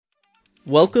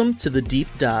Welcome to the Deep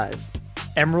Dive,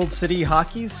 Emerald City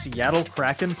Hockey's Seattle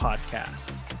Kraken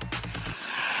podcast.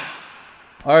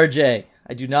 RJ,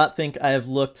 I do not think I have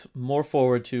looked more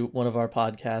forward to one of our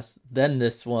podcasts than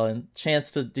this one.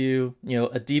 Chance to do,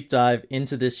 a deep dive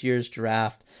into this year's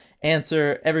draft,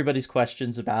 answer everybody's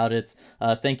questions about it.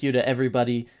 Thank you to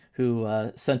everybody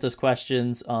who sent us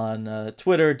questions on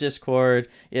Twitter, Discord,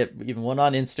 even one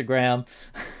on Instagram.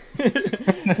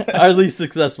 Our least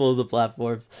successful of the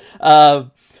platforms.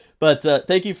 But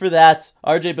thank you for that.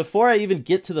 RJ, before I even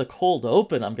get to the cold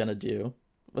open I'm going to do,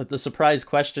 but the surprise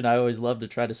question I always love to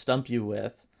try to stump you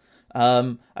with,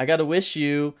 I got to wish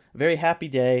you a very happy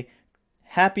day.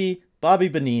 Happy Bobby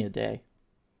Bonilla Day.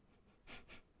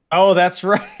 Oh, that's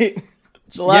right.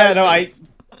 July 1st.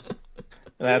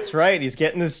 That's right. He's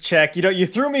getting his check. You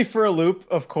threw me for a loop,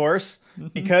 of course,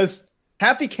 because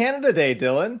happy Canada Day,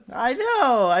 Dylan. I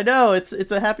know.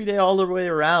 It's a happy day all the way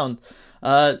around.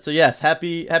 So yes,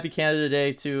 happy Canada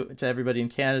Day to everybody in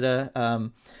Canada.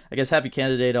 I guess happy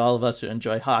Canada Day to all of us who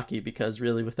enjoy hockey, because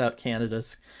really without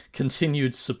Canada's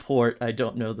continued support, I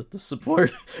don't know that the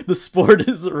sport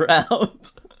is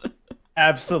around.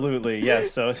 Absolutely,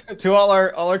 yes. So to all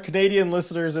our Canadian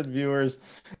listeners and viewers,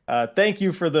 thank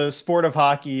you for the sport of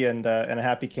hockey, and a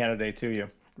happy Canada Day to you.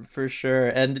 For sure.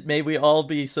 And may we all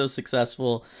be so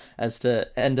successful as to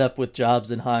end up with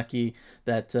jobs in hockey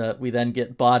that we then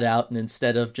get bought out, and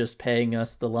instead of just paying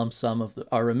us the lump sum of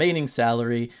our remaining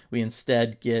salary, we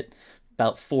instead get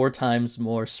about 4 times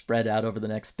more spread out over the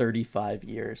next 35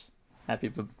 years.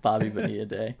 Happy Bobby Bonilla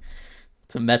Day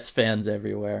to Mets fans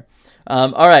everywhere.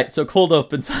 All right, so cold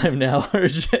open time now,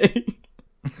 RJ.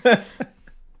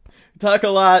 Talk a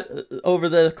lot over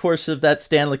the course of that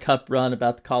Stanley Cup run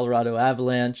about the Colorado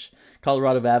Avalanche.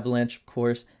 Colorado Avalanche, of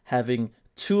course, having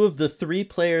 2 of the 3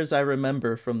 players I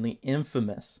remember from the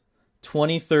infamous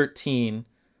 2013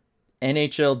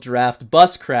 NHL draft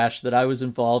bus crash that I was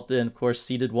involved in. Of course,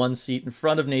 seated 1 seat in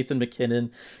front of Nathan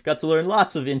MacKinnon. Got to learn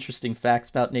lots of interesting facts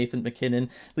about Nathan MacKinnon,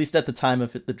 at least at the time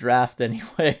of the draft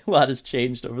anyway. A lot has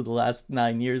changed over the last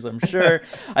 9 years, I'm sure.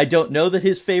 I don't know that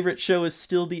his favorite show is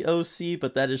still the OC,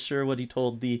 but that is sure what he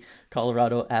told the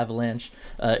Colorado Avalanche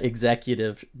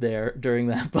executive there during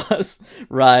that bus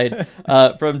ride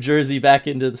from Jersey back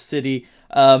into the city.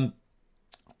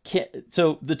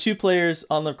 So the 2 players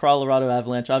on the Colorado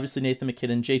Avalanche, obviously Nathan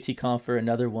MacKinnon, JT Compher,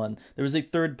 another one. There was a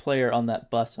 3rd player on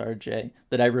that bus, RJ,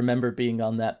 that I remember being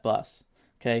on that bus.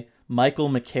 Okay, Michael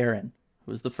McCarron,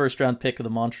 who was the first-round pick of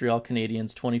the Montreal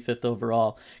Canadiens, 25th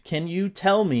overall. Can you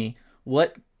tell me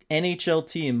what NHL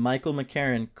team Michael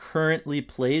McCarron currently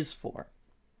plays for?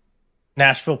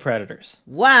 Nashville Predators.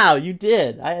 Wow, you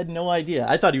did. I had no idea.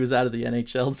 I thought he was out of the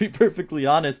NHL, to be perfectly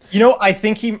honest. I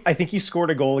think he scored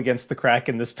a goal against the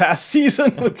Kraken this past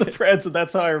season with the Preds, and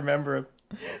that's how I remember him.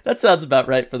 That sounds about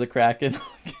right for the Kraken.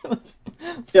 Let's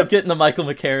getting the Michael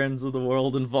McCarrons of the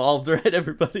world involved, right,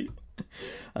 everybody?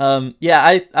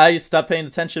 I stopped paying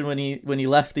attention when he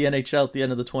left the NHL at the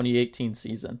end of the 2018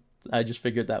 season. I just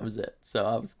figured that was it. So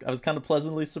I was kind of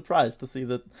pleasantly surprised to see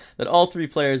that all 3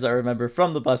 players I remember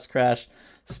from the bus crash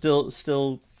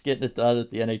still getting it done at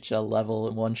the NHL level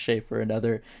in one shape or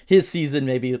another. His season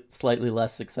may be slightly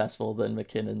less successful than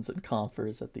McKinnon's and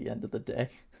Compher's at the end of the day.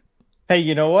 Hey,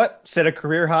 you know what? Set a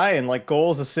career high in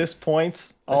goals, assists,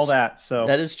 points, all that. So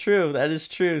that is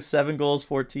true. 7 goals,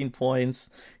 14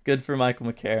 points. Good for Michael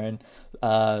McCarron.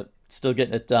 Still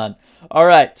getting it done. All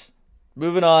right.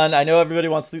 Moving on, I know everybody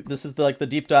wants to, this is the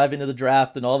deep dive into the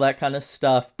draft and all that kind of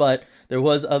stuff, but there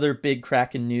was other big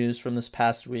Kraken news from this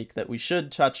past week that we should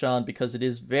touch on, because it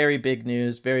is very big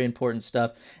news, very important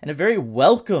stuff, and a very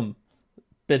welcome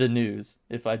bit of news,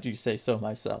 if I do say so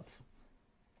myself.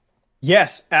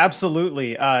 Yes,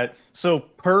 absolutely. So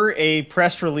per a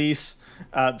press release,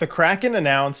 the Kraken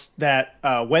announced that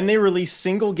when they release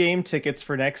single game tickets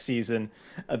for next season,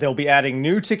 they'll be adding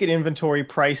new ticket inventory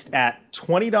priced at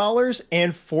 $20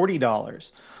 and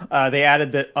 $40. They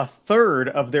added that a third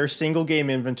of their single game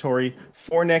inventory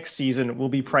for next season will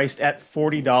be priced at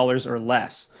 $40 or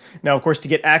less. Now, of course, to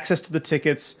get access to the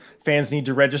tickets, fans need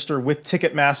to register with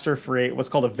Ticketmaster for what's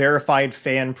called a verified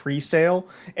fan pre-sale.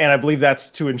 And I believe that's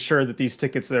to ensure that these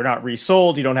tickets, they're not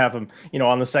resold. You don't have them,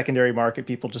 on the secondary market,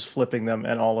 people just flipping them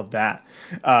and all of that.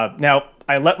 Now,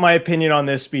 I let my opinion on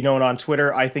this be known on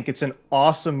Twitter. I think it's an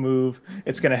awesome move.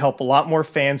 It's going to help a lot more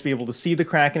fans be able to see the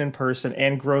Kraken in person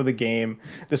and grow the game.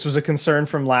 This was a concern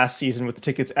from last season with the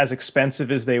tickets as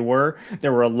expensive as they were.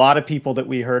 There were a lot of people that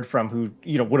we heard from who,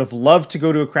 would have loved to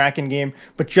go to a Kraken game,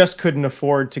 but just couldn't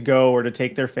afford to go or to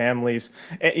take their families,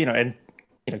 and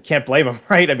can't blame them,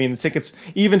 right? I mean, the tickets,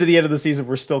 even to the end of the season,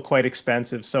 were still quite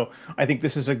expensive. So I think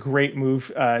this is a great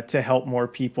move to help more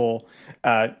people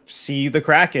see the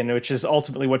Kraken, which is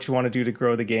ultimately what you want to do to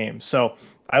grow the game. So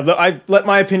I let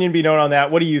my opinion be known on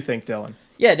that. What do you think, Dylan?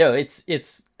 Yeah, no,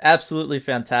 it's absolutely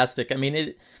fantastic. I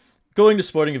mean, going to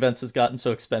sporting events has gotten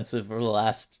so expensive over the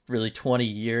last really 20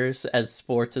 years as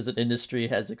sports as an industry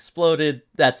has exploded.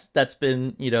 That's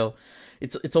been,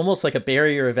 it's almost like a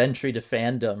barrier of entry to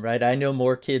fandom, right? I know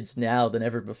more kids now than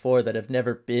ever before that have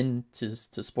never been to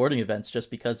sporting events just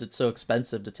because it's so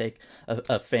expensive to take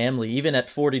a family, even at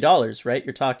 $40, right?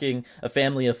 You're talking a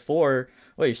family of four.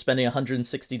 Well, you're spending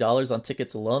 $160 on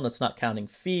tickets alone. That's not counting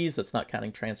fees. That's not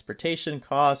counting transportation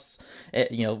costs.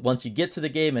 Once you get to the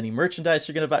game, any merchandise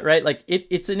you're going to buy, right? Like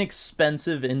it's an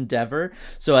expensive endeavor.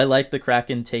 So I like the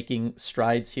Kraken taking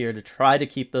strides here to try to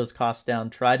keep those costs down,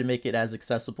 try to make it as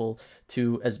accessible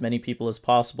to as many people as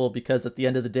possible, because at the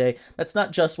end of the day, that's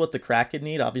not just what the Kraken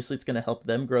need. Obviously, it's going to help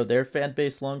them grow their fan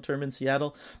base long term in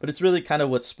Seattle, but it's really kind of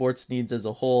what sports needs as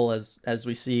a whole, as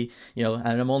we see, and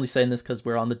I'm only saying this because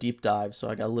we're on the deep dive, so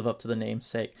I got to live up to the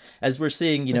namesake. As we're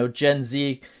seeing, Gen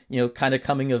Z, kind of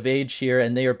coming of age here,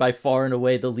 and they are by far and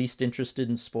away the least interested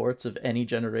in sports of any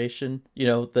generation,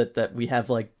 that we have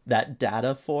like that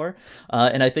data for.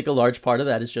 And I think a large part of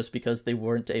that is just because they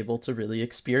weren't able to really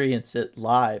experience it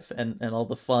live and all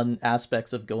the fun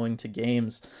aspects of going to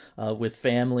games with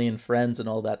family and friends and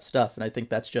all that stuff. And I think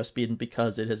that's just been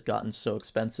because it has gotten so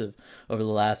expensive over the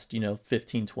last,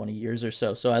 15, 20 years or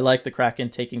so. So I like the Kraken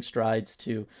taking strides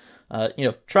to,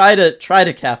 try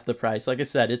to cap the price. Like I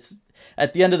said, it's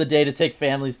at the end of the day, to take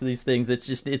families to these things,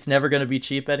 it's never going to be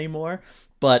cheap anymore.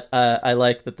 But I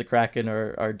like that the Kraken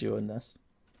are doing this.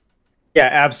 Yeah,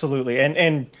 absolutely.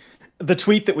 And the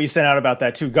tweet that we sent out about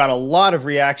that too got a lot of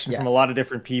reaction from a lot of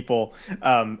different people.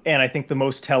 And I think the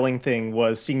most telling thing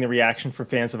was seeing the reaction from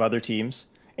fans of other teams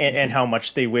and how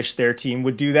much they wish their team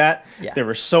would do that. Yeah. There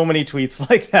were so many tweets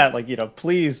like that, like,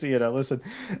 please, listen,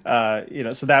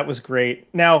 so that was great.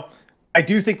 Now, I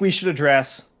do think we should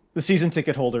address the season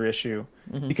ticket holder issue,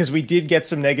 because we did get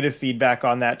some negative feedback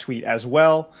on that tweet as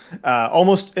well,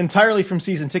 almost entirely from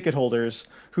season ticket holders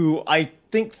who I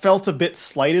think felt a bit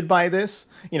slighted by this,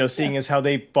 seeing as how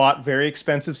they bought very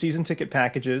expensive season ticket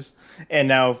packages. And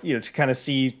now, to kind of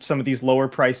see some of these lower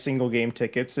price single game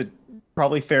tickets, it's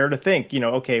probably fair to think,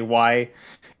 okay, why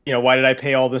did I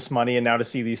pay all this money and now to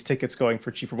see these tickets going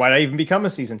for cheaper? Why did I even become a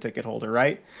season ticket holder,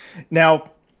 right?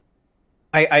 Now,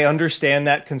 I understand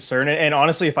that concern. And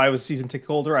honestly, if I was a season ticket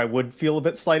holder, I would feel a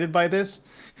bit slighted by this.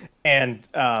 And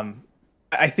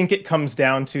I think it comes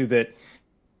down to that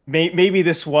maybe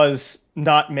this was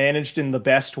not managed in the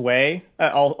best way.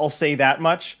 I'll say that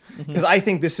much, because I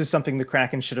think this is something the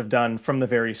Kraken should have done from the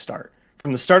very start.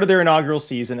 From the start of their inaugural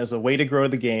season as a way to grow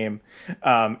the game.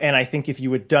 And I think if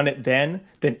you had done it then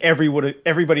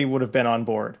everybody would have been on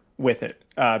board with it,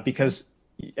 because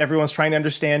everyone's trying to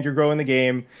understand you're growing the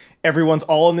game. Everyone's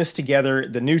all in this together.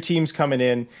 The new team's coming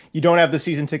in. You don't have the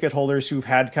season ticket holders who've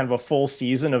had kind of a full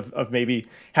season of maybe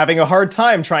having a hard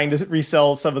time trying to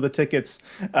resell some of the tickets,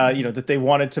 that they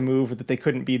wanted to move or that they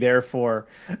couldn't be there for.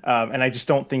 And I just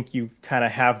don't think you kind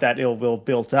of have that ill will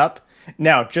built up.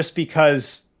 Now, just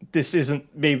because this isn't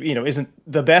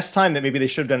the best time that maybe they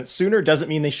should have done it sooner doesn't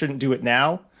mean they shouldn't do it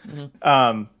now.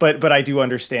 But I do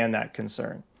understand that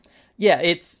concern. Yeah,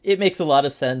 it makes a lot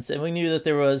of sense, and we knew that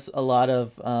there was a lot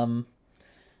of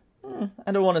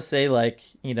I don't want to say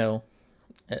there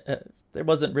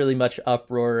wasn't really much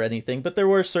uproar or anything, but there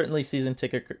were certainly season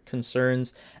ticket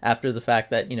concerns after the fact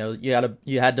that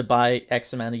you had to buy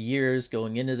X amount of years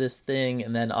going into this thing,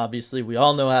 and then obviously we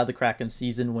all know how the Kraken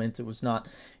season went. It was not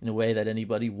in a way that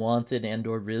anybody wanted and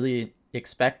or really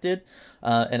expected,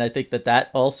 and I think that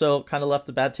also kind of left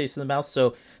a bad taste in the mouth.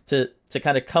 So to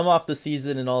kind of come off the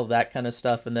season and all of that kind of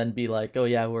stuff and then be like, oh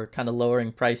yeah, we're kind of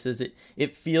lowering prices,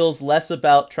 it feels less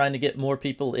about trying to get more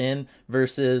people in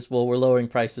versus, well, we're lowering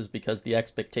prices because the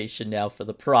expectation now for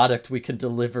the product we can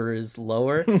deliver is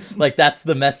lower. Like that's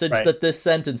the message that this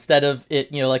sent, instead of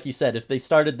it, like you said, if they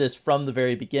started this from the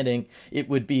very beginning, it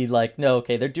would be like, no,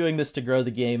 okay, they're doing this to grow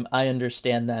the game. I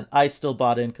understand that. I still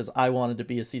bought in because I wanted to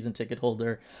be a season ticket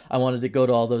holder. I wanted to go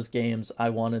to all those games. I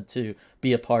wanted to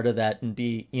be a part of that and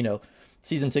be,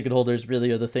 season ticket holders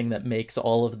really are the thing that makes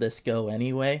all of this go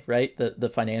anyway, right? The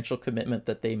financial commitment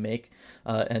that they make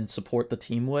and support the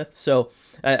team with. So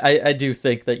I do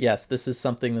think that, yes, this is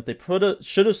something that they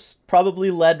should have probably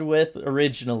led with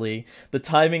originally. The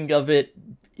timing of it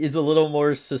is a little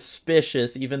more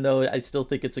suspicious, even though I still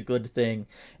think it's a good thing,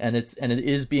 and it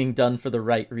is being done for the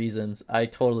right reasons. I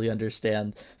totally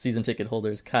understand season ticket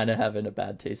holders kind of having a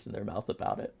bad taste in their mouth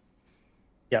about it.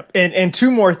 Yep. And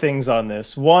two more things on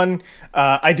this. One,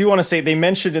 I do want to say they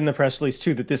mentioned in the press release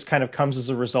too that this kind of comes as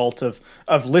a result of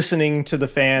listening to the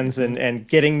fans and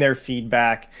getting their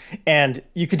feedback. And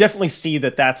you could definitely see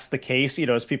that that's the case,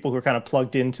 as people who are kind of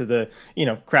plugged into the,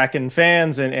 Kraken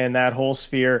fans and that whole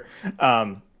sphere.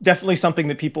 Definitely something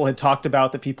that people had talked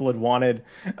about, that people had wanted.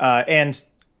 And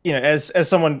as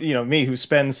someone, me, who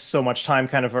spends so much time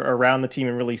kind of around the team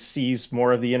and really sees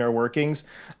more of the inner workings,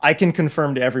 I can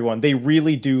confirm to everyone they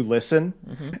really do listen.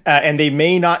 And they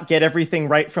may not get everything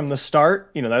right from the start.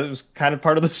 That was kind of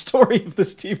part of the story of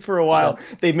this team for a while.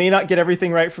 Yes. They may not get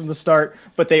everything right from the start,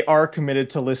 but they are committed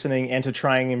to listening and to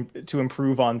trying to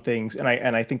improve on things. And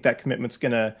I think that commitment's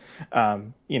gonna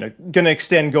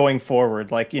extend going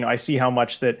forward. Like, I see how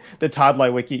much that Todd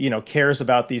Lewicki, cares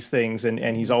about these things,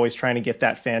 and he's always trying to get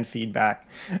that fan feedback.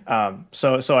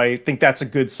 So I think that's a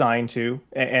good sign too.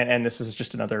 And this is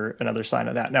just another sign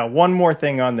of that. Now, one more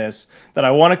thing on this that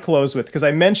I want to close with, because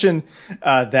I mentioned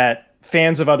that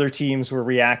fans of other teams were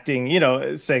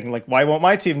reacting, saying like, why won't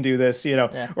my team do this?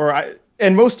 Yeah.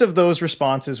 And most of those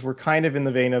responses were kind of in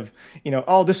the vein of,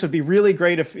 oh, this would be really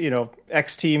great if,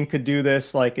 X team could do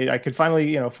this. Like, I could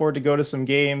finally, afford to go to some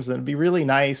games. That'd be really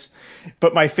nice.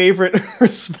 But my favorite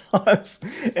response,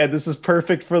 and this is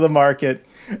perfect for the market,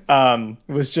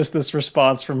 was just this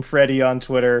response from Freddie on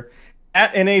Twitter.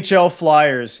 At NHL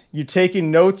Flyers, you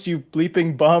taking notes, you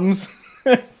bleeping bums?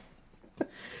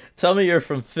 Tell me you're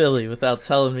from Philly without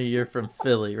telling me you're from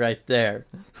Philly right there.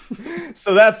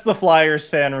 So that's the Flyers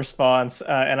fan response,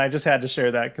 and I just had to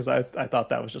share that because I thought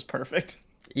that was just perfect.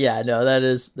 Yeah, no, that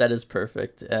is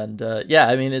perfect. And yeah,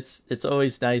 I mean, it's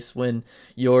always nice when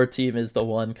your team is the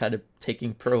one kind of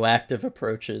taking proactive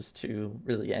approaches to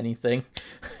really anything,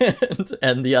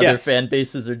 and the other fan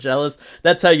bases are jealous.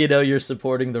 That's how you know you're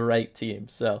supporting the right team.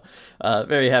 So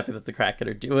very happy that the Kraken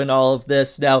are doing all of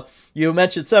this. Now, you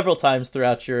mentioned several times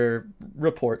throughout your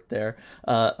report there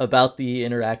about the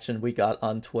interaction we got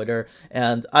on Twitter,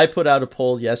 and I put out a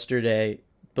poll yesterday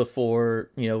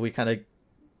before we kind of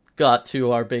got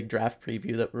to our big draft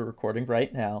preview that we're recording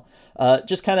right now,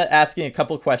 just kind of asking a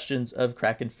couple questions of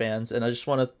Kraken fans. And I just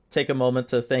want to take a moment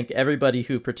to thank everybody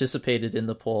who participated in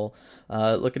the poll.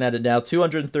 Looking at it now,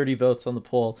 230 votes on the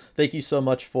poll. Thank you so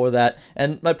much for that.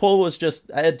 And my poll was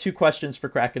I had two questions for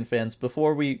Kraken fans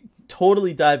before we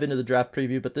totally dive into the draft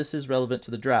preview, but this is relevant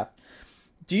to the draft.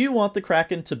 Do you want the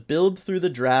Kraken to build through the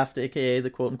draft, aka the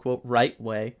quote-unquote right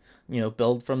way,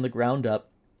 build from the ground up?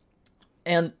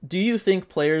 And do you think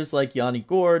players like Yanni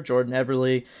Gourde, Jordan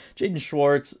Eberle, Jaden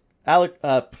Schwartz, Adam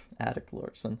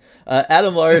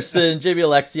Larsson, Jamie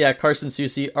Alexiak, Carson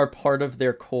Soucy are part of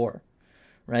their core,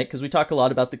 right? Because we talk a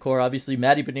lot about the core. Obviously,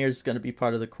 Matty Beniers is going to be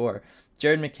part of the core.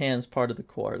 Jared McCann's part of the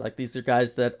core. Like, these are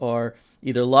guys that are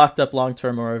either locked up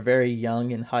long-term or are very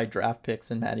young and high draft picks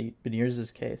in Matty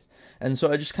Beniers' case. And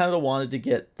so I just kind of wanted to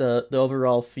get the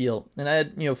overall feel. And I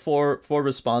had, four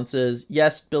responses.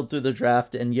 Yes, build through the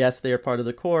draft. And yes, they are part of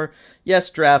the core. Yes,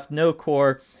 draft, no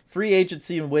core. Free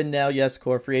agency and win now, yes,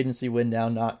 core. Free agency, win now,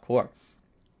 not core.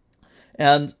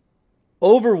 And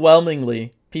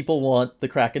overwhelmingly, people want the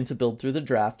Kraken to build through the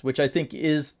draft, which I think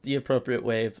is the appropriate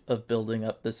way of building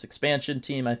up this expansion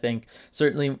team. I think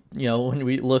certainly, when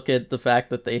we look at the fact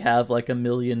that they have like 1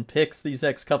 million picks these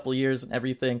next couple years and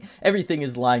everything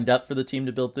is lined up for the team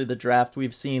to build through the draft.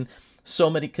 We've seen so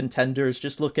many contenders.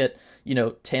 Just look at,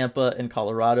 Tampa and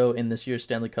Colorado in this year's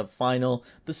Stanley Cup final.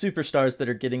 The superstars that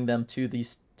are getting them to the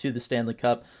Stanley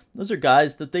Cup, those are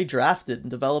guys that they drafted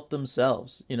and developed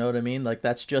themselves. You know what I mean? Like,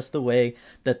 that's just the way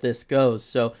that this goes.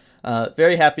 So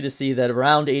very happy to see that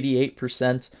around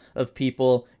 88% of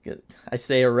people, I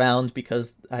say around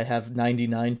because I have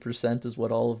 99% is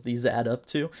what all of these add up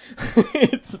to.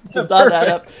 It does not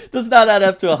add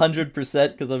up to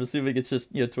 100% because I'm assuming it's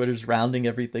just, Twitter's rounding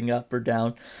everything up or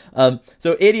down.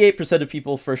 So 88% of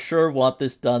people for sure want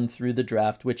this done through the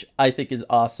draft, which I think is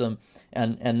awesome.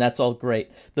 And that's all great.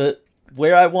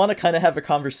 Where I want to kind of have a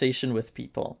conversation with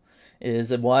people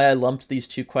is, and why I lumped these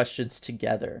two questions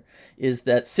together, is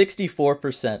that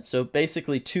 64%, so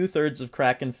basically 2/3 of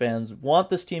Kraken fans, want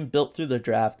this team built through the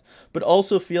draft, but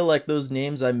also feel like those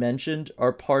names I mentioned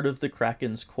are part of the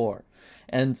Kraken's core.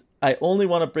 And I only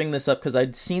want to bring this up because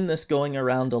I'd seen this going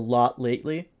around a lot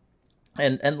lately.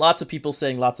 And lots of people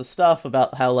saying lots of stuff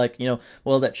about how, like,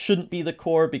 well, that shouldn't be the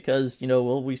core because,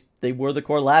 they were the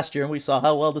core last year and we saw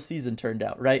how well the season turned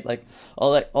out, right? Like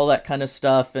all that kind of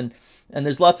stuff. And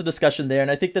there's lots of discussion there. And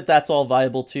I think that that's all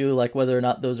viable too, like whether or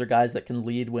not those are guys that can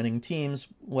lead winning teams,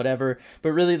 whatever.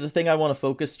 But really the thing I want to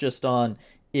focus just on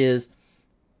is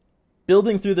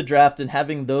building through the draft and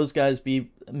having those guys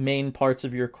be main parts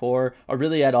of your core are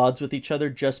really at odds with each other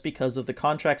just because of the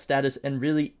contract status and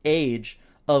really age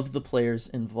of the players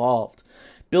involved.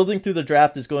 Building through the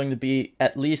draft is going to be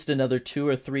at least another 2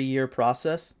 or 3 year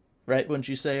process, right? Wouldn't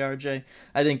you say, RJ?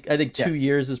 I think 2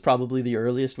 years is probably the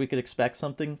earliest we could expect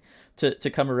something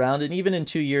to come around. And even in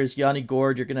 2 years, Yanni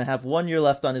Gourde, you're going to have 1 year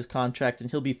left on his contract,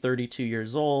 and he'll be 32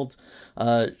 years old.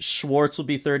 Schwartz will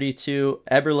be 32.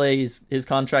 Eberle, his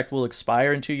contract will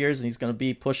expire in 2 years, and he's going to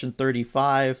be pushing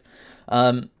 35.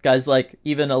 Guys like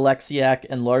even Alexiak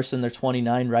and Larson, they're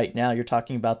 29 right now. You're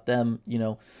talking about them,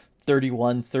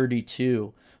 31,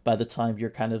 32 by the time you're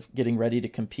kind of getting ready to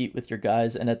compete with your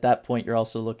guys. And at that point, you're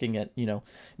also looking at,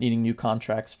 needing new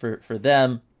contracts for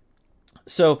them.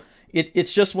 So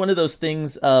it's just one of those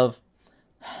things of,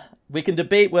 we can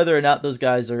debate whether or not those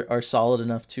guys are solid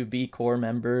enough to be core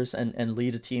members and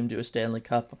lead a team to a Stanley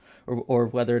Cup, or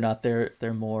whether or not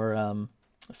they're more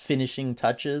finishing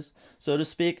touches, so to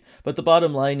speak. But the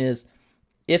bottom line is,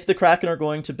 if the Kraken are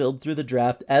going to build through the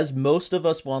draft, as most of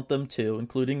us want them to,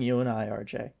 including you and I,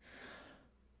 RJ,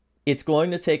 it's going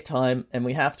to take time, and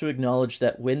we have to acknowledge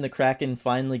that when the Kraken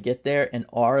finally get there and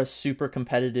are a super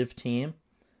competitive team,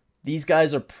 these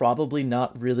guys are probably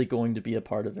not really going to be a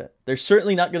part of it. They're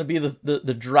certainly not going to be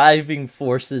the driving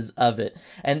forces of it.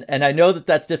 And I know that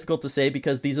that's difficult to say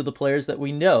because these are the players that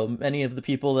we know. Many of the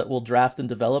people that will draft and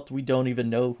develop, we don't even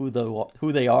know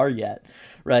who they are yet,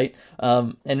 right?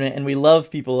 And we love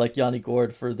people like Yanni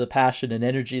Gourde for the passion and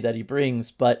energy that he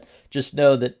brings, but just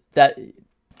know that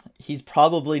he's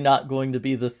probably not going to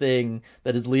be the thing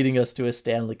that is leading us to a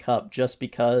Stanley Cup, just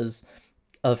because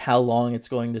of how long it's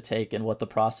going to take and what the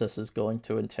process is going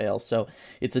to entail. So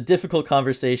it's a difficult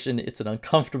conversation. It's an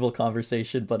uncomfortable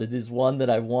conversation, but it is one that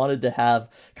I wanted to have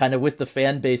kind of with the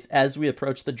fan base as we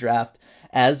approach the draft,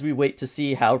 as we wait to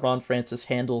see how Ron Francis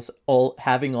handles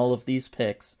having all of these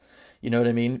picks. You know what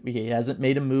I mean? He hasn't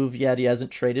made a move yet. He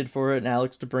hasn't traded for an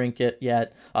Alex DeBrincat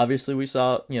yet. Obviously, we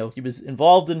saw, he was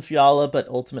involved in Fiala, but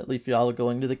ultimately Fiala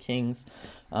going to the Kings.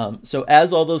 So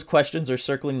as all those questions are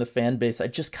circling the fan base, I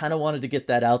just kind of wanted to get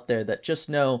that out there, that just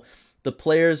know the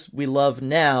players we love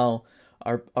now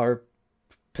are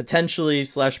potentially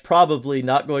 / probably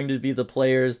not going to be the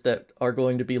players that are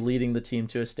going to be leading the team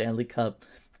to a Stanley Cup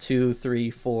 2, 3,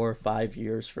 4, 5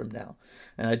 years from now.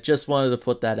 And I just wanted to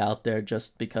put that out there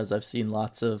just because I've seen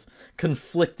lots of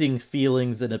conflicting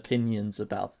feelings and opinions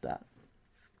about that.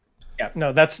 Yeah,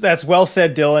 no, that's well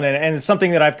said, Dylan, and it's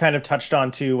something that I've kind of touched on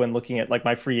too when looking at like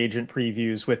my free agent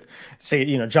previews with, say,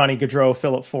 Johnny Gaudreau,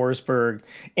 Philip Forsberg,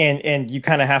 and you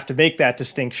kind of have to make that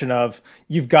distinction of,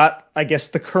 you've got, I guess,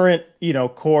 the current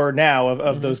core now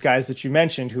of those guys that you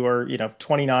mentioned who are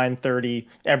 29, 30,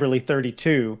 Eberle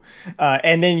 32,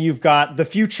 and then you've got the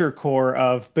future core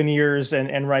of Beniers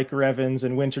and Riker Evans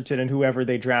and Winterton and whoever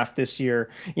they draft this year,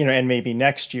 and maybe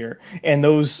next year, and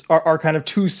those are kind of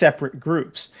two separate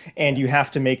groups. And you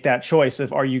have to make that choice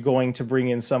of, are you going to bring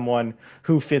in someone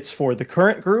who fits for the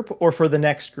current group or for the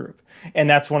next group? And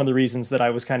that's one of the reasons that I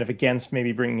was kind of against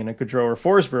maybe bringing in a Gaudreau or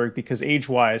Forsberg, because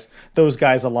age-wise, those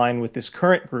guys align with this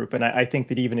current group. And I think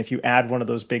that even if you add one of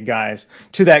those big guys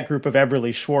to that group of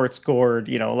Eberle, Schwartz, Gourde,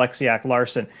 Alexiak,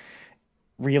 Larson,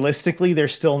 realistically, they're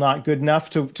still not good enough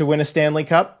to win a Stanley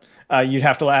Cup. You'd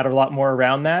have to add a lot more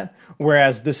around that.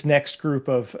 Whereas this next group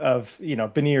of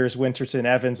Beniers, Winterton,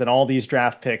 Evans, and all these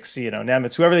draft picks,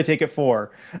 Nemitz, whoever they take it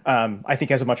for, I think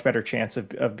has a much better chance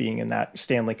of being in that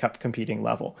Stanley Cup competing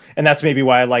level. And that's maybe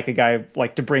why I like a guy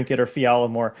like DeBrincat or Fiala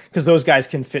more, because those guys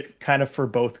can fit kind of for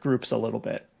both groups a little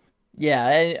bit.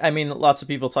 Yeah, I mean, lots of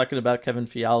people talking about Kevin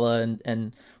Fiala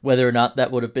and whether or not that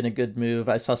would have been a good move.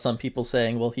 I saw some people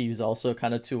saying, well, he was also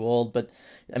kind of too old, but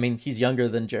I mean, he's younger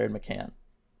than Jared McCann.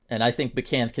 And I think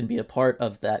McCann can be a part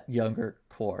of that younger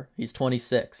core. He's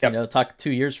 26. Yep. 2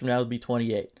 years from now would be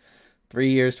 28. 3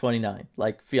 years, 29.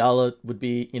 Like Fiala would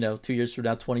be, 2 years from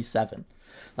now, 27.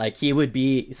 Like he would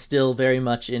be still very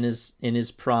much in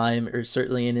his prime, or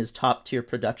certainly in his top tier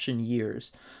production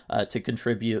years, to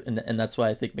contribute. And that's why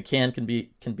I think McCann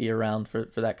can be around for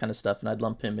that kind of stuff. And I'd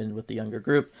lump him in with the younger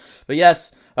group. But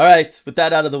yes, all right. With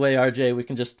that out of the way, RJ, we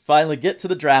can just finally get to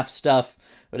the draft stuff.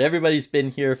 What everybody's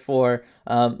been here for.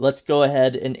 Let's go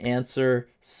ahead and answer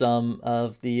some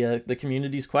of the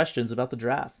community's questions about the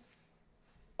draft.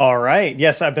 All right.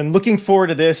 Yes, I've been looking forward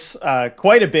to this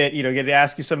quite a bit. Get to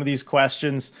ask you some of these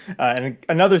questions. And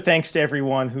another thanks to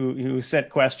everyone who sent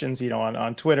questions.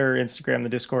 On Twitter, Instagram, the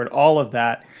Discord, all of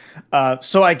that.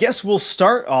 So I guess we'll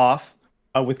start off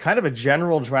with kind of a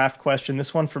general draft question.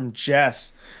 This one from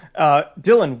Jess.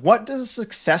 Dylan, what does a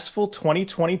successful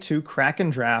 2022 Kraken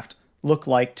draft look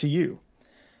like to you?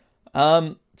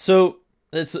 So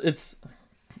it's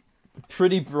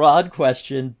pretty broad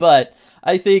question, but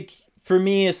I think for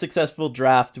me, a successful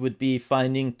draft would be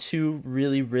finding two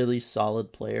really, really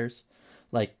solid players,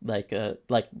 like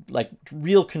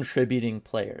real contributing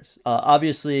players.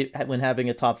 Obviously, when having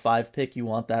a top five pick, you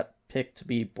want that pick to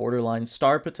be borderline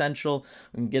star potential.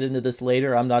 We can get into this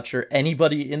later. I'm not sure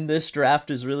anybody in this draft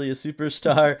is really a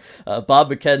superstar. Bob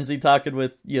McKenzie talking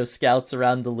with scouts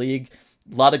around the league.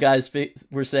 A lot of guys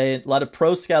were saying, a lot of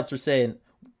pro scouts were saying,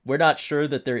 we're not sure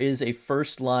that there is a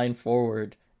first line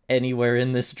forward anywhere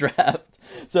in this draft.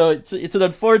 So it's an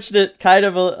unfortunate kind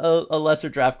of a lesser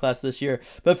draft class this year.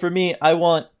 But for me, I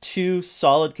want two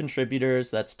solid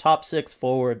contributors. That's top six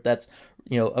forward. That's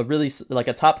a really like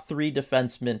a top three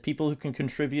defenseman, people who can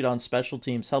contribute on special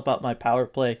teams, help out my power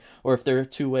play, or if they're a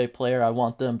two-way player, I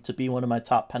want them to be one of my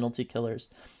top penalty killers.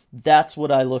 That's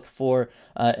what I look for,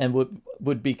 and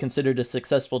would be considered a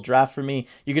successful draft for me.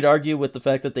 You could argue with the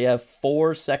fact that they have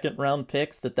 4 second-round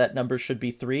picks that number should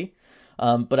be 3.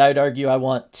 But I would argue I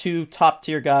want 2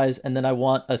 top-tier guys, and then I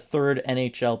want a third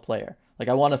NHL player. Like,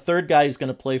 I want a third guy who's going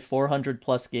to play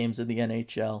 400-plus games in the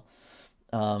NHL.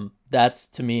 That's,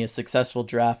 to me, a successful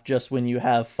draft just when you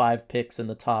have 5 picks in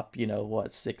the top,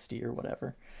 60 or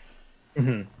whatever.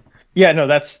 Mm-hmm. Yeah, no,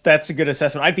 that's a good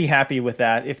assessment. I'd be happy with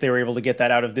that if they were able to get that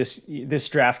out of this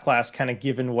draft class, kind of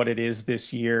given what it is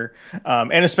this year,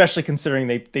 and especially considering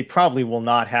they probably will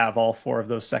not have all 4 of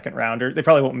those second rounders. They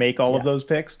probably won't make all of those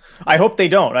picks. I hope they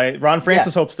don't. Ron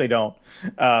Francis hopes they don't.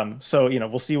 So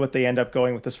we'll see what they end up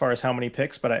going with as far as how many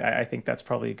picks, but I think that's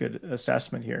probably a good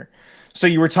assessment here. So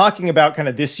you were talking about kind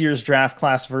of this year's draft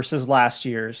class versus last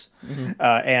year's,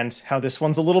 and how this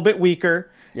one's a little bit weaker.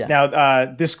 Yeah.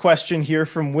 Now, this question here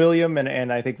from William,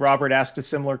 and I think Robert asked a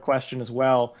similar question as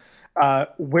well.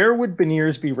 Where would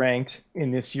Beniers be ranked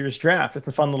in this year's draft? It's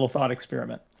a fun little thought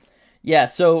experiment. Yeah,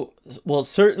 so,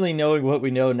 certainly knowing what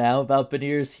we know now about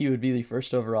Beniers, he would be the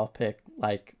first overall pick,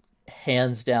 like,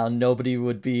 hands down. Nobody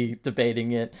would be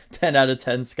debating it. 10 out of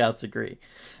 10 scouts agree.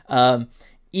 But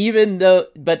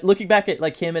looking back at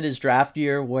like him in his draft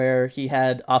year where he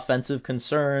had offensive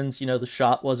concerns, the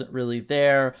shot wasn't really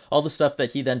there, all the stuff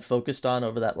that he then focused on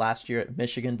over that last year at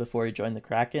Michigan before he joined the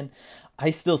Kraken,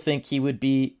 I still think he would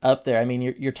be up there. I mean,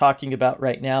 you're talking about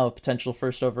right now a potential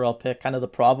first overall pick, kind of the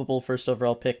probable first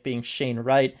overall pick being Shane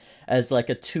Wright as like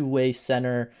a two-way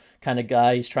center kind of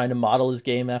guy. He's trying to model his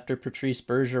game after Patrice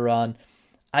Bergeron.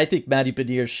 I think Matty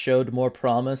Beniers showed more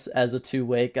promise as a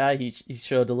two-way guy. He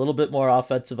showed a little bit more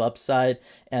offensive upside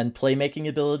and playmaking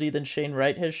ability than Shane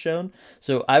Wright has shown.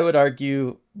 So I would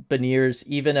argue Beniers,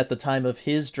 even at the time of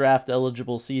his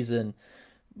draft-eligible season,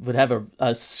 would have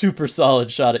a super solid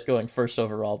shot at going first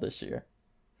overall this year.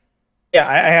 Yeah,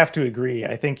 I have to agree.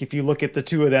 I think if you look at the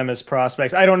two of them as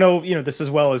prospects, I don't know, this as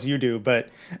well as you do, but,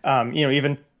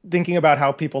 even thinking about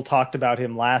how people talked about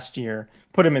him last year,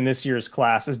 put him in this year's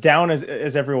class, as down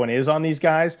as everyone is on these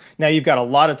guys. Now you've got a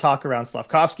lot of talk around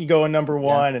Slavkovsky going number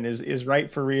 1 and is Wright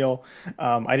for real.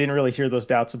 I didn't really hear those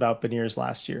doubts about Beniers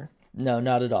last year. No,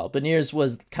 not at all. Beniers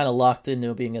was kind of locked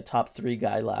into being a top 3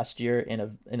 guy last year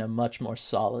in a much more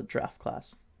solid draft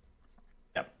class.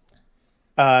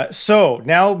 Yep. So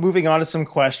now moving on to some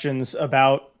questions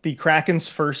about the Kraken's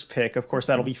first pick. Of course,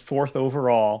 that'll be 4th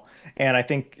overall. And I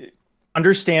think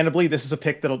understandably, this is a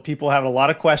pick that people have a lot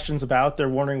of questions about. They're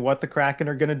wondering what the Kraken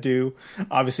are going to do.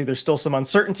 Obviously, there's still some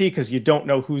uncertainty because you don't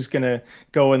know who's going to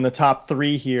go in the top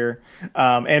 3 here.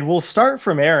 And we'll start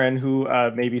from Aaron, who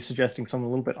may be suggesting something a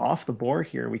little bit off the board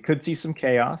here. We could see some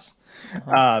chaos.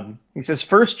 He says,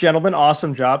 first, gentlemen,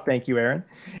 awesome job. Thank you, Aaron.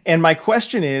 And my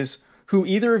question is, who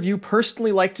either of you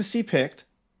personally like to see picked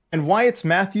and why it's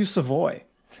Matthew Savoie?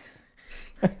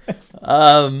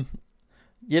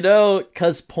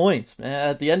 Because points, man.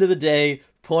 At the end of the day,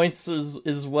 points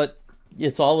is what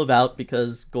it's all about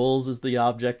because goals is the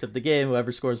object of the game.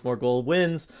 Whoever scores more goal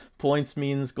wins. Points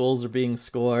means goals are being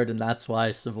scored, and that's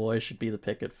why Savoie should be the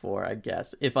pick at 4, I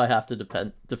guess. If I have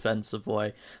to defend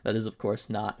Savoie, that is, of course,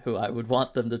 not who I would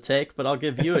want them to take, but I'll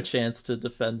give you a chance to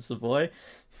defend Savoie.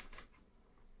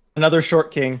 Another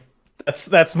short king.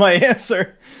 That's my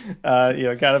answer.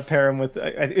 Gotta pair him with.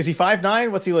 Is he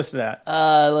 5'9"? What's he listed at?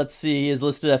 Let's see. He is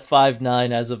listed at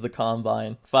 5'9" as of the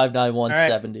combine. 5'9",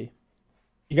 170. Right.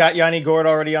 You got Yanni Gourde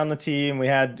already on the team. We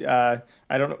had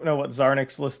I don't know what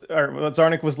Zarnik's list or what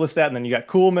Zarnik was listed at, and then you got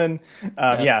Kuhlman.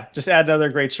 Yeah, just add another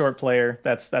great short player.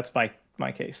 That's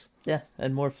my case. Yeah,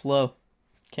 and more flow.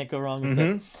 Can't go wrong with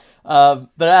it.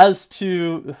 But as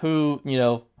to who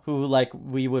who like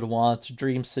we would want,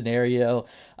 dream scenario.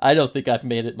 I don't think I've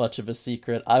made it much of a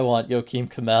secret. I want Joakim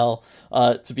Kemell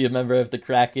to be a member of the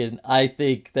Kraken. I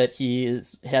think that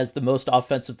has the most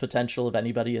offensive potential of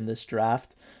anybody in this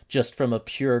draft, just from a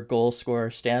pure goal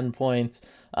scorer standpoint.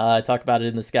 I talk about it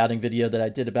in the scouting video that I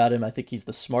did about him. I think he's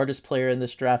the smartest player in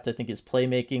this draft. I think his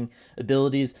playmaking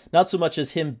abilities, not so much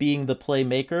as him being the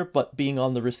playmaker, but being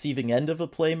on the receiving end of a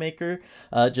playmaker,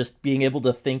 just being able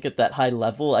to think at that high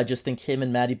level. I just think him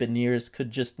and Matty Beniers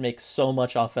could just make so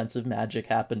much offensive magic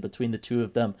happen between the two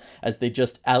of them, as they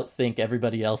just outthink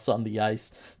everybody else on the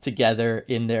ice together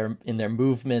in their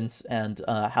movements and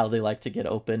how they like to get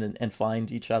open and find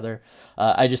each other.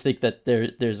 I just think that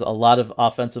there's a lot of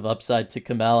offensive upside to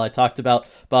Kemell. I talked about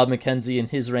Bob McKenzie and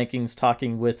his rankings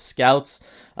talking with scouts.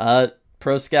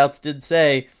 Pro scouts did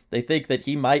say they think that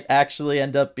he might actually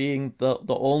end up being the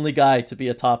only guy to be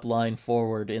a top line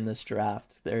forward in this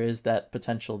draft. There is that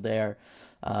potential there.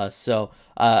 So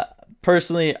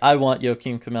personally, I want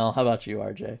Joakim Kemell. How about you,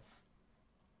 RJ?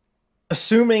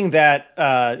 Assuming that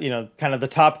kind of the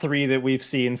top three that we've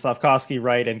seen, Slavkovsky,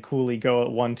 Wright, and Cooley go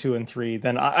at 1, 2, and 3,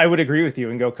 then I would agree with you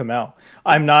and go Kemell.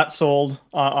 I'm not sold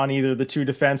on either of the two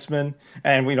defensemen,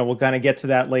 and we'll kind of get to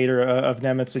that later of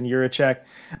Nemetz and Juracek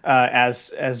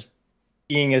as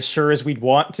being as sure as we'd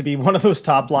want to be one of those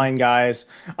top line guys.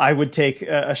 I would take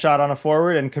a shot on a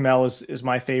forward, and Kemell is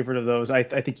my favorite of those. I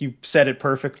think you said it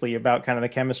perfectly about kind of the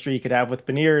chemistry you could have with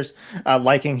Beniers,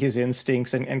 liking his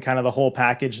instincts and kind of the whole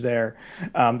package there.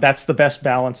 That's the best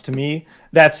balance to me.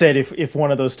 That said, if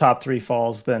one of those top three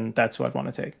falls, then that's who I'd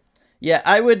want to take. Yeah,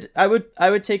 I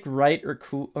would take Wright or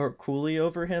Cooley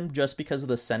over him just because of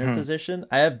the center position.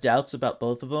 I have doubts about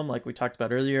both of them, like we talked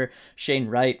about earlier. Shane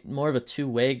Wright, more of a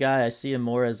two-way guy. I see him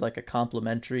more as like a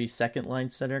complementary second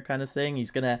line center kind of thing. He's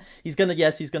gonna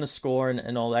score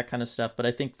and all that kind of stuff, but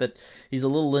I think that he's a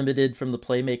little limited from the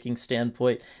playmaking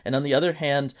standpoint. And on the other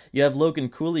hand, you have Logan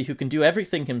Cooley, who can do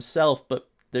everything himself, but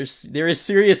there is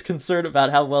serious concern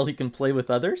about how well he can play with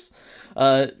others.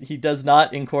 He does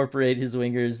not incorporate his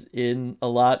wingers in a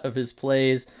lot of his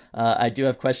plays. I do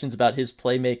have questions about his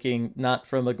playmaking, not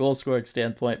from a goal scoring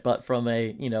standpoint, but from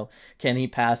a, can he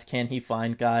pass? Can he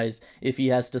find guys? If he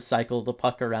has to cycle the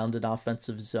puck around an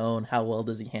offensive zone, how well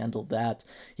does he handle that?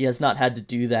 He has not had to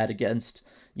do that against,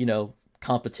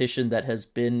 competition that has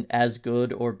been as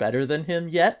good or better than him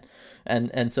yet.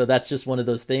 And so that's just one of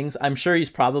those things. I'm sure he's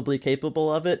probably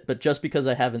capable of it, but just because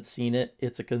I haven't seen it,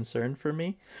 it's a concern for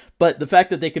me. But the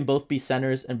fact that they can both be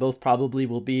centers and both probably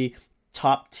will be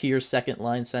top tier second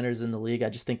line centers in the league, I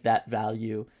just think that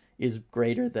value is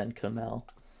greater than Kemell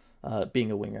being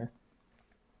a winger.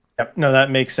 Yep. No, that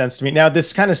makes sense to me. Now,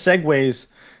 this kind of segues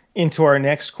into our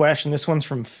next question. This one's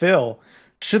from Phil.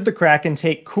 Should the Kraken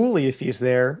take Cooley if he's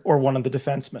there, or one of the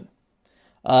defensemen?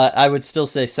 I would still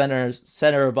say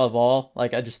center above all.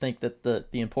 Like, I just think that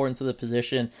the importance of the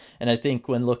position, and I think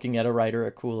when looking at a Wright or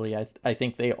a Cooley, I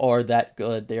think they are that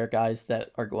good. They are guys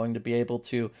that are going to be able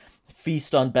to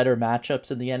feast on better matchups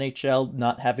in the NHL,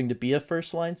 not having to be a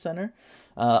first line center.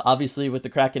 Obviously, with the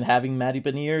Kraken having Matty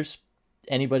Beniers,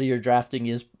 anybody you're drafting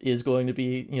is going to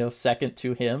be second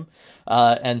to him,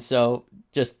 and so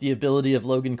just the ability of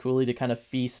Logan Cooley to kind of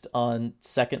feast on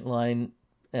second line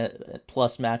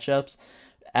plus matchups,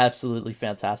 absolutely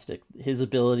fantastic. His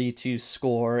ability to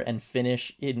score and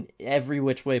finish in every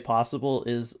which way possible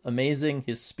is amazing.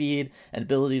 His speed and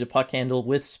ability to puck handle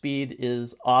with speed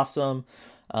is awesome.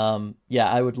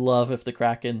 I would love if the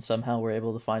Kraken somehow were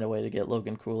able to find a way to get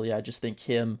Logan Cooley. I just think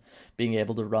him being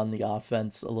able to run the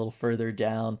offense a little further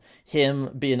down, him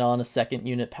being on a second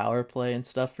unit power play and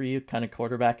stuff for you, kind of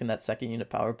quarterback in that second unit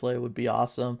power play would be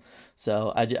awesome.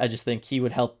 So I just think he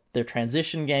would help their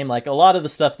transition game. Like a lot of the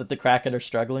stuff that the Kraken are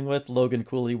struggling with, Logan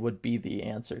Cooley would be the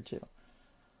answer to.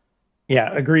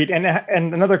 Yeah, agreed.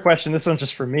 And another question, this one's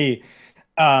just for me.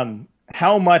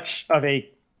 How much of a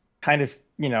kind of,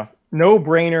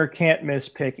 no-brainer, can't-miss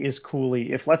pick is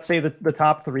Cooley? If, let's say, the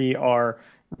top three are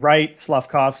Wright,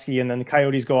 Slavkovsky, and then the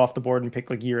Coyotes go off the board and pick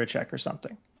like Juracek or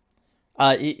something.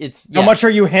 How much are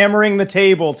you hammering the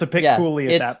table to pick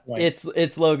Cooley at that point?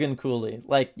 It's Logan Cooley.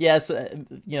 Like, yes,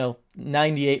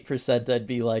 98% I'd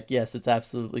be like, yes, it's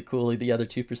absolutely Cooley. The other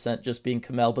 2% just being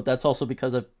Kemell, but that's also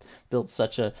because I've built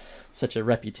such a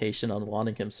reputation on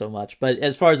wanting him so much. But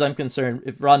as far as I'm concerned,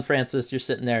 if Ron Francis, you're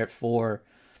sitting there at 4,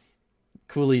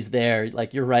 Cooley's there,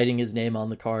 like you're writing his name on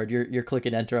the card, you're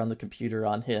clicking enter on the computer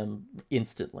on him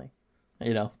instantly.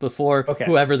 Before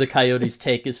whoever the Coyotes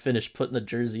take is finished putting the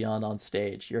jersey on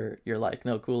stage, you're like,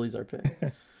 no, Cooley's our pick.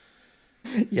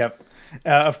 Yep.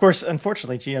 Of course,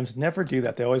 unfortunately, GMs never do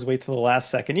that. They always wait till the last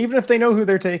second, even if they know who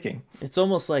they're taking. It's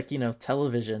almost like,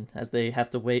 television, as they have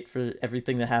to wait for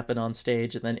everything to happen on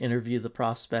stage and then interview the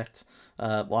prospect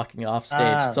walking off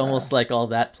stage. It's almost Ah, like all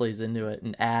that plays into it,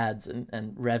 and ads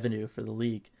and revenue for the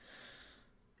league.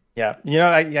 yeah.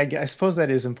 I suppose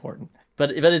that is important.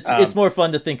 But it's Um, more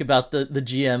fun to think about the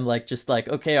GM like just like,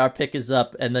 okay, our pick is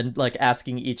up, and then like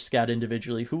asking each scout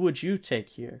individually, who would you take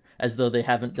here, as though they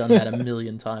haven't done that a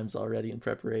million times already in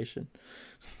preparation.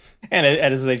 and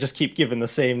as they just keep giving the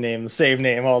same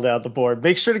name all down the board.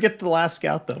 Make sure to get to the last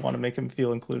scout, though. Want to make him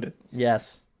feel included.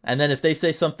 Yes, and then if they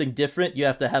say something different, you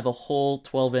have to have a whole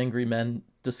 12 Angry Men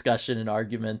discussion and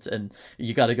argument, and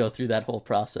you got to go through that whole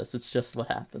process. It's just what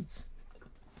happens.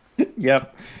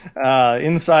 Yep.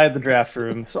 Inside the draft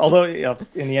rooms. Although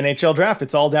in the NHL draft,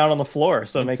 it's all down on the floor,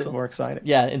 so it makes it Until more exciting.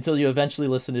 Yeah, until you eventually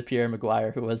listen to Pierre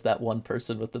Maguire, who was that one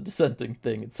person with the dissenting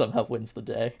thing and somehow wins the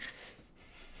day.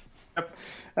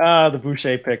 The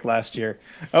Boucher pick last year.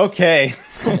 Okay.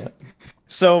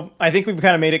 So I think we've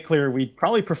kind of made it clear we'd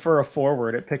probably prefer a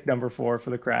forward at pick number 4 for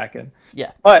the Kraken.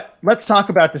 Yeah. But let's talk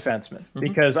about defensemen, Hmm.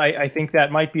 because I think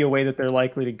that might be a way that they're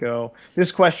likely to go.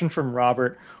 This question from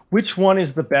Robert: which one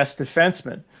is the best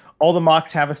defenseman? All the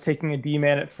mocks have us taking a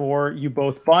D-man at 4. You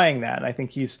both buying that? And I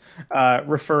think he's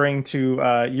referring to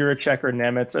Juracek or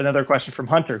Nemetz. Another question from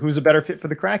Hunter: who's a better fit for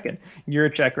the Kraken,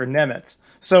 Juracek or Nemetz?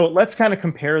 So let's kind of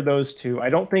compare those two.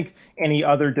 I don't think any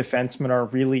other defensemen are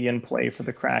really in play for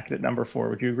the Kraken at number 4.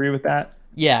 Would you agree with that?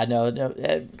 Yeah, no, no.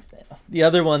 The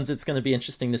other ones, it's going to be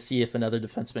interesting to see if another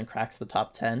defenseman cracks the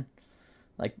top 10.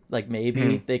 Like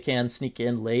maybe Hmm. they can sneak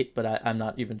in late, but I'm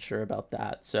not even sure about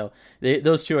that. So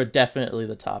those two are definitely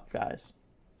the top guys.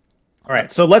 All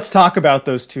right, so let's talk about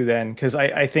those two then, because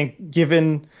I think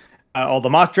given all the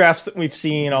mock drafts that we've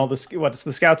seen, all this what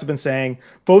the scouts have been saying,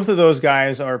 both of those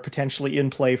guys are potentially in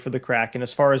play for the Kraken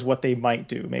as far as what they might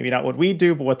do. Maybe not what we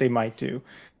do, but what they might do.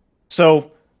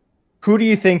 So who do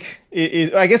you think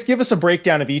is, I guess give us a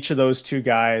breakdown of each of those two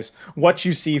guys, what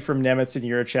you see from Nemetz and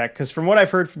Juracek, because from what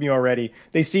I've heard from you already,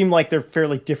 they seem like they're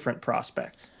fairly different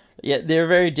prospects. Yeah, they're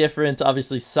very different.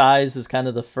 Obviously, size is kind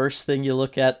of the first thing you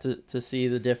look at to see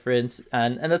the difference,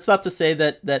 and that's not to say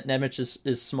that Nemec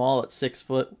is small at 6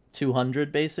 foot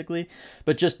 200 basically,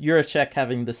 but just Juracek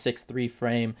having the 6'3"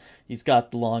 frame, he's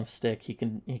got the long stick. He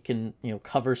can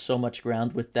cover so much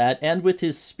ground with that, and with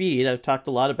his speed. I've talked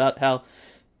a lot about how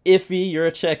iffy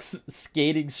Juracek's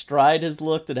skating stride has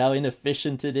looked and how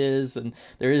inefficient it is, and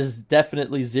there is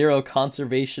definitely zero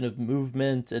conservation of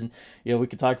movement. And we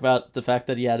could talk about the fact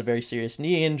that he had a very serious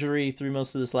knee injury through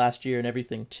most of this last year and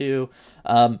everything too.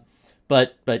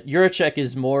 But Juracek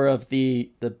is more of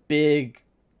the big,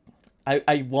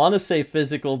 I want to say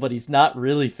physical, but he's not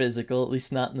really physical, at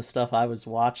least not in the stuff I was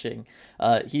watching.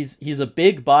 He's a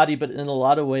big body, but in a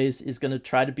lot of ways is going to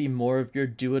try to be more of your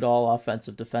do-it-all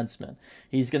offensive defenseman.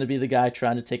 He's going to be the guy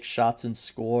trying to take shots and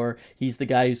score. He's the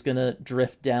guy who's going to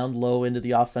drift down low into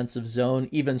the offensive zone,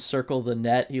 even circle the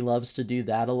net. He loves to do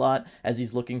that a lot as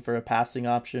he's looking for a passing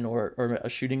option or a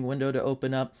shooting window to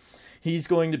open up. He's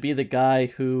going to be the guy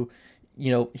who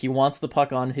he wants the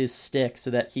puck on his stick so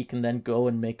that he can then go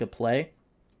and make a play.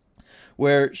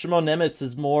 Where Shimon Nemetz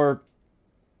is more,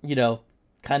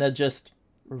 kind of just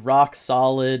rock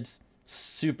solid,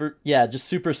 just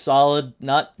super solid,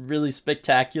 not really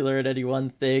spectacular at any one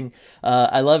thing.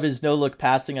 I love his no look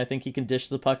passing. I think he can dish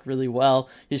the puck really well.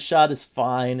 His shot is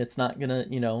fine. It's not gonna,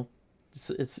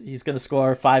 he's gonna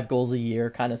score 5 goals a year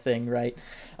kind of thing, right?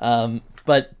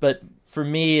 But for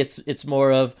me, it's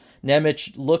more of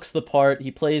Nemec looks the part.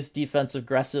 He plays defense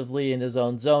aggressively in his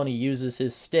own zone. He uses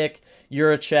his stick.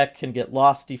 Juracek can get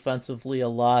lost defensively a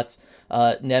lot.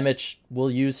 Nemec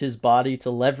will use his body to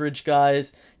leverage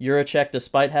guys. Juracek,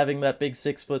 despite having that big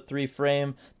 6'3"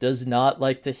 frame, does not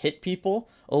like to hit people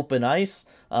open ice.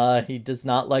 He does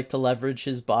not like to leverage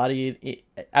his body.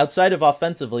 Outside of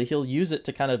offensively, he'll use it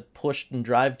to kind of push and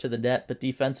drive to the net, but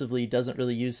defensively, he doesn't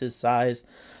really use his size.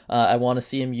 I want to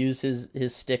see him use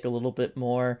his stick a little bit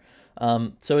more.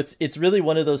 So it's really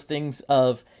one of those things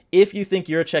of, if you think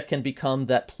Juracek can become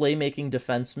that playmaking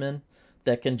defenseman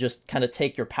that can just kind of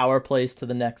take your power plays to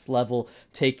the next level,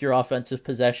 take your offensive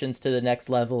possessions to the next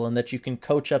level, and that you can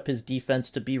coach up his defense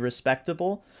to be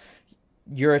respectable,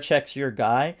 Juracek's your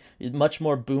guy. Much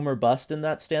more boom or bust in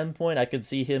that standpoint. I could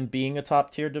see him being a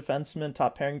top tier defenseman,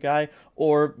 top pairing guy,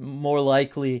 or more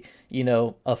likely,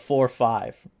 a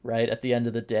 4-5, right? At the end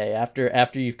of the day,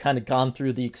 after you've kind of gone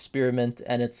through the experiment,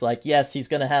 and it's like, yes, he's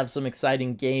going to have some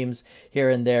exciting games here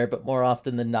and there, but more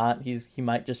often than not, he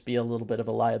might just be a little bit of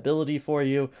a liability for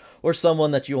you, or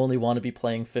someone that you only want to be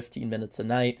playing 15 minutes a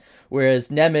night. Whereas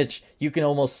Nemec, you can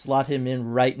almost slot him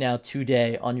in right now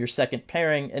today on your second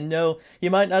pairing, and no, he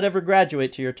might not ever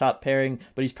graduate to your top pairing,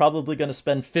 but he's probably going to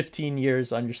spend 15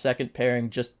 years on your second pairing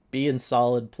just being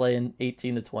solid, playing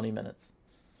 18 to 20 minutes.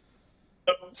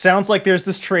 Sounds like there's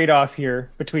this trade-off here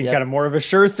between kind of more of a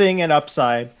sure thing and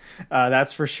upside.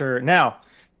 That's for sure. Now,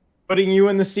 putting you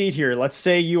in the seat here, let's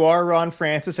say you are Ron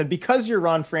Francis, and because you're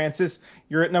Ron Francis,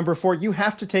 you're at number 4, you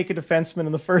have to take a defenseman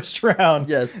in the first round.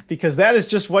 Yes. Because that is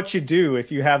just what you do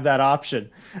if you have that option.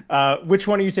 Which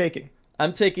one are you taking?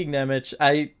 I'm taking Nemec.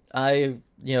 I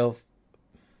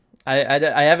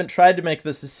haven't tried to make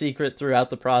this a secret throughout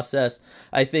the process.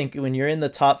 I think when you're in the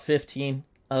top 15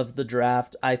 of the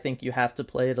draft, I think you have to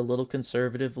play it a little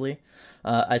conservatively.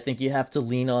 I think you have to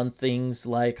lean on things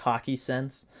like hockey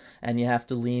sense, and you have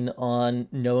to lean on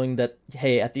knowing that,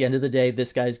 hey, at the end of the day,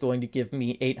 this guy's going to give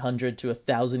me 800 to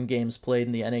 1,000 games played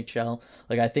in the NHL.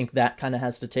 Like, I think that kind of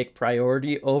has to take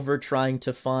priority over trying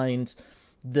to find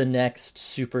the next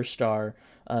superstar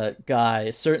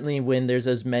guy. Certainly when there's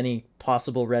as many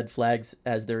possible red flags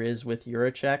as there is with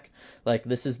Juracek. Like,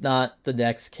 this is not the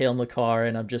next Cale Makar,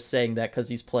 and I'm just saying that because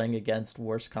he's playing against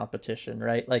worse competition,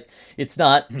 right? Like, it's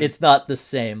not the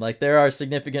same. Like, there are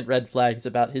significant red flags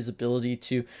about his ability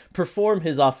to perform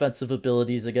his offensive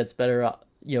abilities against better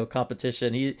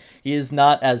competition. He is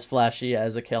not as flashy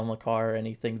as a Cale Makar or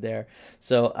anything there.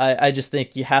 So I just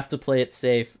think you have to play it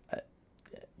safe.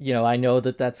 I know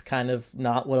that that's kind of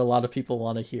not what a lot of people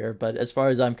want to hear, but as far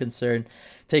as I'm concerned,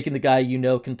 taking the guy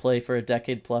can play for a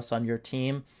decade plus on your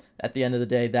team, at the end of the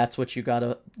day, that's what you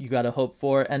gotta hope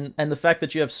for. And the fact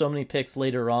that you have so many picks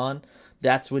later on,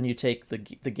 that's when you take the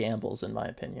gambles, in my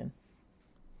opinion.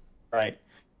 Right.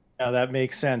 Now that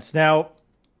makes sense. Now,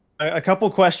 a couple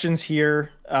questions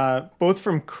here, both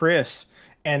from Chris,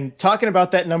 and talking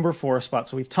about that number 4 spot.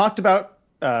 So we've talked about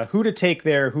who to take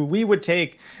there, who we would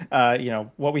take,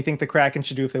 what we think the Kraken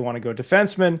should do if they want to go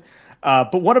defenseman.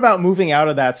 But what about moving out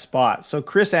of that spot? So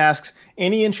Chris asks,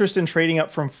 any interest in trading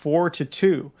up from 4 to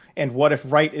 2? And what if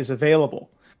Wright is available?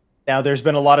 Now, there's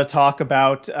been a lot of talk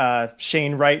about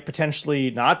Shane Wright potentially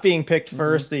not being picked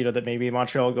first, that maybe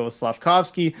Montreal will go with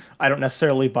Slavkovsky. I don't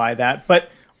necessarily buy that.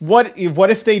 But what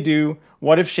if they do?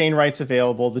 What if Shane Wright's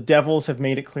available? The Devils have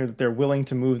made it clear that they're willing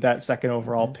to move that second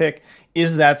overall pick.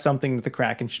 Is that something that the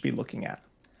Kraken should be looking at?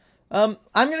 I'm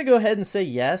going to go ahead and say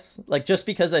yes. Like, just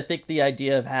because I think the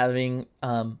idea of having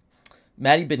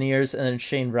Matty Beniers and then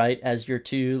Shane Wright as your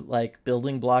two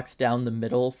building blocks down the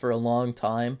middle for a long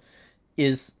time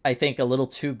is, I think, a little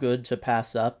too good to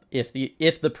pass up if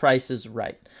the price is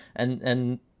right.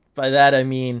 And by that I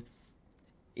mean,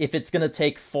 if it's going to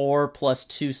take 4 plus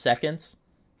 2 seconds,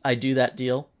 I do that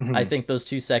deal. Mm-hmm. I think those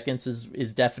 2 seconds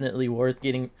is definitely worth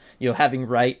getting, having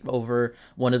Wright over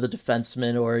one of the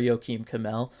defensemen or Joakim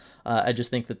Kemell. I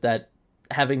just think that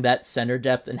having that center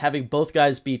depth and having both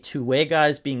guys be two-way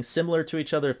guys, being similar to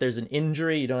each other. If there's an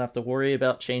injury, you don't have to worry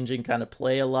about changing kind of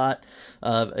play a lot.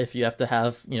 If you have to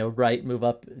have, Wright move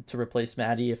up to replace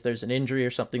Matty if there's an injury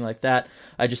or something like that.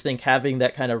 I just think having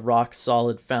that kind of rock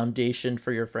solid foundation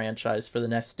for your franchise for the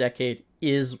next decade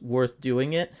is worth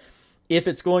doing it. If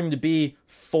it's going to be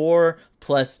 4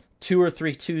 plus 2 or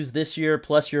 3 twos this year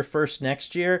plus your first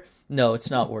next year, no, it's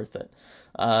not worth it.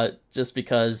 Just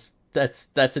because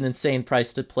that's an insane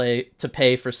price to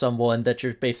pay for someone that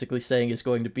you're basically saying is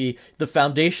going to be the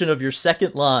foundation of your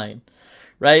second line,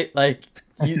 right?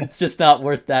 It's just not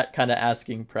worth that kind of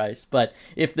asking price. But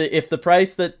if the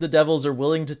price that the Devils are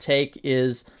willing to take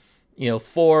is,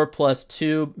 4 plus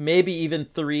 2, maybe even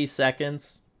 3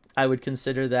 seconds, I would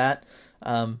consider that.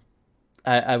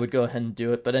 I would go ahead and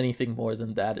do it, but anything more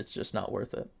than that, it's just not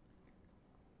worth it.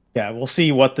 Yeah, we'll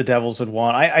see what the Devils would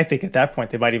want. I think at that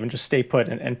point they might even just stay put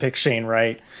and pick Shane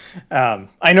Wright.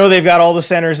 I know they've got all the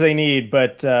centers they need,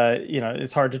 but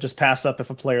it's hard to just pass up if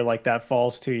a player like that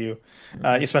falls to you,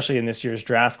 especially in this year's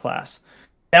draft class.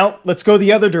 Now, let's go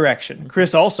the other direction.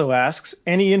 Chris also asks,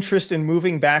 any interest in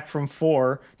moving back from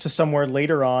 4 to somewhere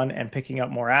later on and picking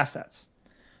up more assets?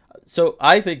 So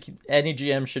I think any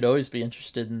GM should always be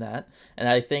interested in that. And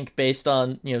I think based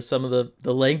on, some of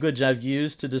the language I've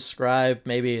used to describe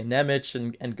maybe a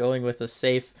Nemec and going with a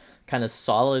safe kind of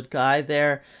solid guy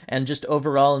there, and just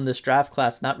overall in this draft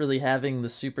class, not really having the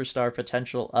superstar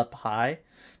potential up high,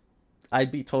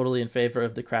 I'd be totally in favor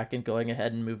of the Kraken going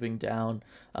ahead and moving down.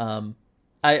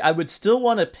 I would still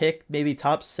want to pick maybe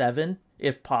top 7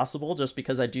 if possible, just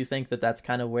because I do think that that's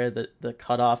kind of where the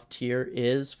cutoff tier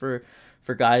is for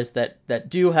guys that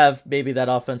do have maybe that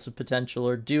offensive potential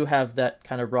or do have that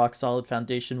kind of rock solid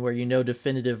foundation where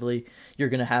definitively you're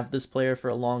going to have this player for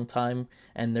a long time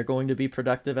and they're going to be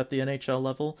productive at the NHL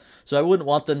level. So I wouldn't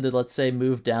want them to, let's say,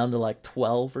 move down to like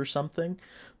 12 or something,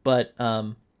 but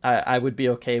I would be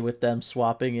okay with them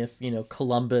swapping if,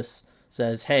 Columbus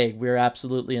says, hey, we're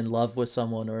absolutely in love with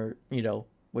someone, or,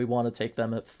 we want to take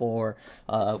them at 4.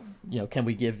 Can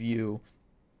we give you,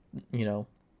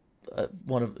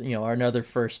 one of our another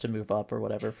first to move up or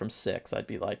whatever from 6? I'd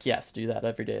be like, yes, do that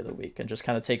every day of the week and just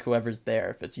kind of take whoever's there.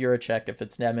 If it's Juracek, if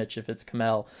it's Nemec, if it's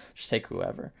Kamel, just take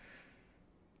whoever.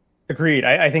 Agreed.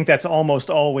 I think that's almost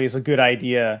always a good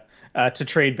idea to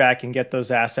trade back and get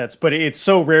those assets, but it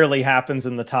so rarely happens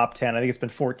in the top 10. I think it's been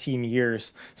 14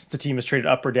 years since a team has traded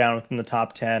up or down within the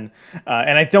top 10.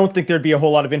 And I don't think there'd be a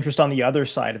whole lot of interest on the other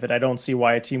side of it. I don't see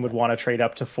why a team would want to trade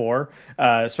up to 4,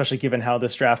 especially given how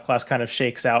this draft class kind of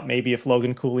shakes out. Maybe if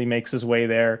Logan Cooley makes his way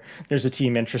there's a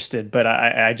team interested, but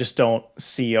I just don't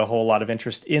see a whole lot of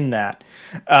interest in that.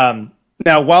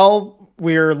 Now, while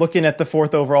we're looking at the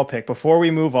 4th overall pick, before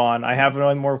we move on, I have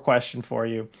one more question for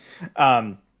you.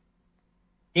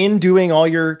 In doing all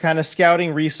your kind of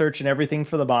scouting research and everything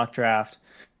for the mock draft,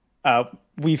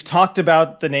 we've talked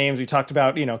about the names. We talked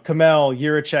about, Kamel,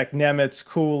 Juracek, Nemec,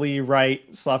 Cooley, Wright,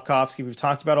 Slavkovsky. We've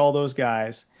talked about all those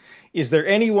guys. Is there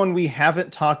anyone we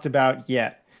haven't talked about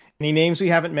yet? Any names we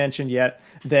haven't mentioned yet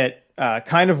that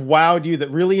kind of wowed you,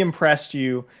 that really impressed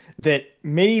you, that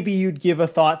maybe you'd give a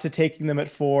thought to taking them at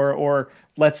 4, or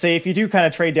let's say if you do kind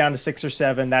of trade down to 6 or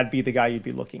 7, that'd be the guy you'd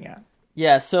be looking at?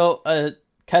 Yeah, so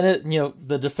kind of,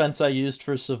 the defense I used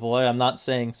for Savoy, I'm not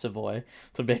saying Savoy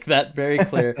to make that very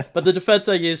clear, but the defense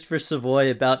I used for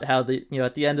Savoy about how at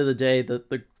the end of the day,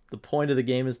 the point of the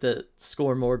game is to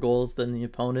score more goals than the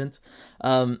opponent.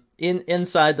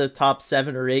 Inside the top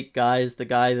 7 or 8 guys, the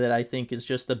guy that I think is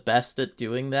just the best at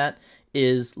doing that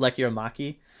is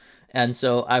Lekkerimäki. And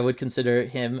so I would consider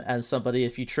him as somebody,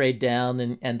 if you trade down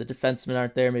and the defensemen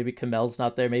aren't there, maybe Kamel's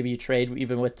not there, maybe you trade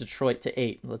even with Detroit to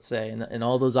 8, let's say, and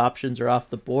all those options are off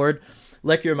the board.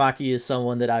 Lekkerimäki is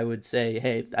someone that I would say,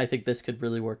 hey, I think this could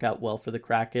really work out well for the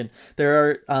Kraken.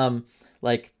 There are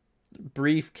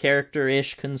brief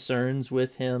character-ish concerns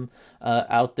with him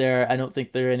out there. I don't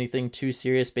think they're anything too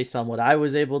serious based on what I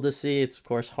was able to see. It's, of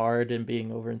course, hard and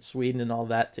being over in Sweden and all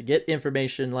that to get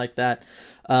information like that.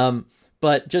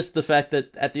 But just the fact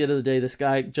that at the end of the day, this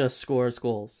guy just scores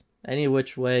goals. Any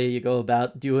which way you go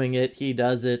about doing it, he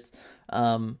does it.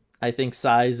 I think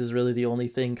size is really the only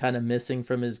thing kind of missing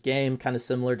from his game, kind of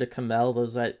similar to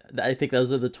Kamel. I think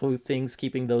those are the 2 things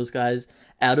keeping those guys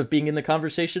out of being in the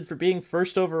conversation for being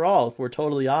first overall, if we're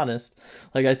totally honest.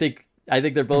 Like, I think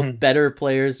they're both better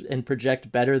players and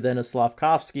project better than a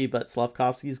Slavkovsky, but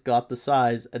Slavkovsky's got the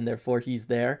size, and therefore he's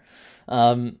there.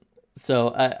 So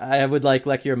I would like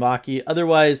Lekkerimäki.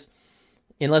 Otherwise,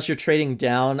 unless you're trading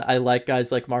down, I like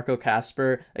guys like Marco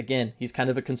Kasper. Again, he's kind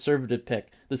of a conservative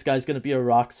pick. This guy's going to be a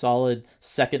rock solid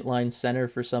second line center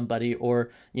for somebody,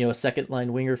 or a second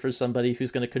line winger for somebody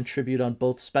who's going to contribute on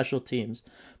both special teams.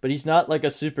 But he's not like a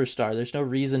superstar. There's no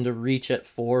reason to reach at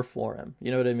 4 for him.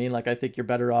 You know what I mean? Like, I think you're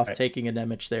better off taking a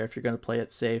Nemec there if you're going to play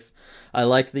it safe. I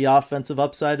like the offensive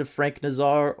upside of Frank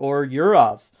Nazar or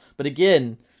Yurov. But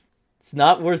again, it's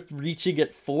not worth reaching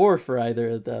at 4 for either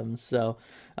of them. So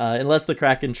unless the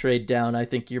Kraken trade down, I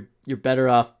think you're better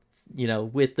off,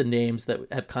 with the names that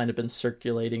have kind of been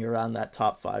circulating around that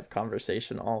top 5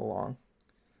 conversation all along.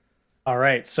 All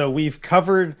right, so we've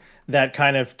covered that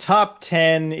kind of top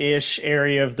 10-ish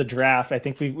area of the draft. I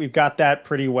think we've got that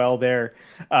pretty well there.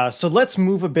 So let's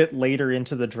move a bit later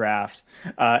into the draft.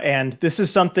 And this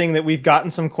is something that we've gotten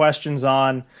some questions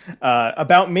on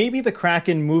about maybe the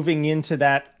Kraken moving into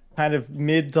that kind of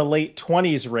mid to late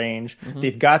 20s range.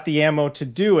 They've got the ammo to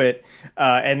do it.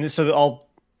 And so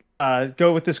I'll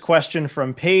go with this question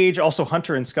from Paige, also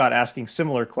Hunter and Scott asking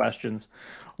similar questions.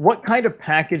 What kind of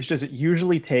package does it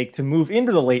usually take to move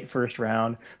into the late first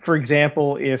round? For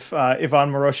example, if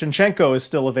Ivan Miroshnichenko is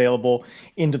still available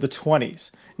into the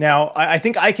 20s. Now, I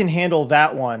think I can handle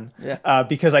that one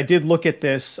because I did look at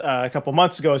this a couple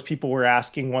months ago as people were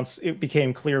asking once it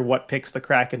became clear what picks the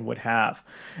Kraken would have.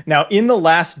 Now, in the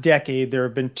last decade, there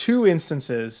have been 2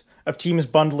 instances of teams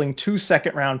bundling 2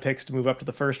 second-round picks to move up to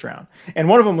the first round. And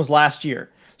one of them was last year.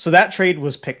 So that trade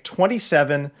was pick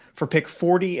 27 for pick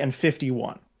 40 and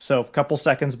 51. So a couple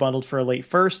seconds bundled for a late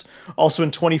first. Also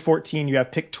in 2014, you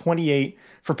have pick 28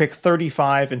 for pick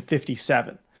 35 and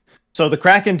 57. So the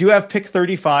Kraken do have pick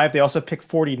 35. They also have pick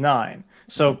 49.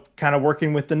 So kind of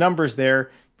working with the numbers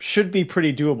there should be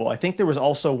pretty doable. I think there was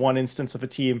also one instance of a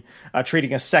team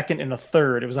trading a second and a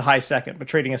third. It was a high second, but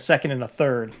trading a second and a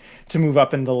third to move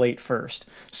up in the late first.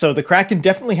 So the Kraken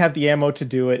definitely have the ammo to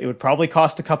do it. It would probably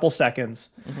cost a couple seconds.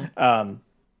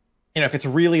 If it's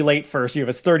really late first, if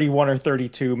it's 31 or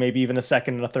 32, maybe even a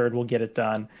second and a third will get it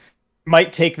done.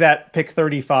 Might take that pick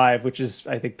 35, which is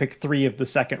I think pick 3 of the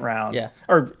second round.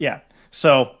 Yeah.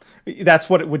 So that's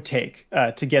what it would take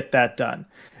to get that done.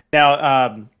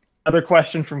 Now, another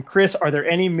question from Chris: are there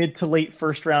any mid to late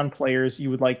first round players you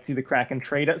would like to see the Kraken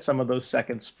trade at some of those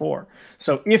seconds for?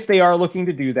 So if they are looking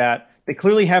to do that, they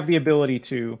clearly have the ability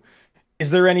to. Is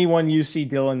there anyone you see,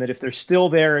 Dylan, that if they're still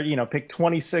there, pick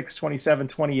 26, 27,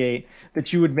 28,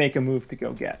 that you would make a move to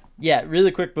go get? Yeah,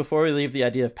 really quick before we leave the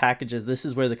idea of packages, this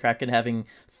is where the Kraken having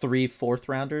 3 fourth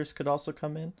rounders could also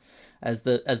come in, as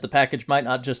the package might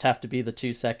not just have to be the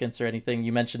 2 seconds or anything.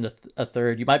 You mentioned a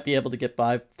third. You might be able to get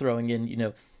by throwing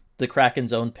in, the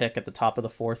Kraken's own pick at the top of the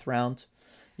 4th round.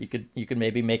 You could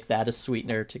maybe make that a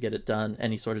sweetener to get it done,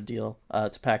 any sort of deal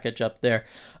to package up there.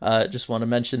 Just want to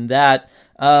mention that.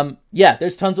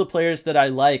 There's tons of players that I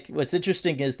like. What's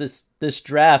interesting is this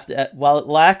draft, while it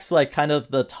lacks like kind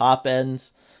of the top end,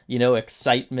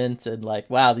 excitement and like,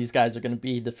 wow, these guys are going to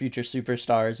be the future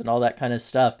superstars and all that kind of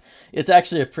stuff. It's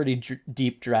actually a pretty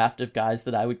deep draft of guys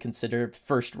that I would consider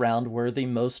first round worthy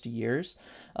most years.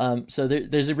 So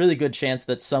there's a really good chance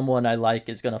that someone I like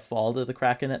is going to fall to the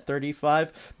Kraken at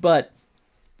 35, but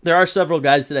there are several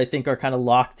guys that I think are kind of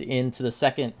locked into the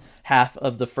second half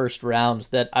of the first round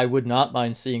that I would not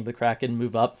mind seeing the Kraken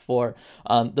move up for.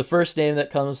 The first name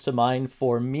that comes to mind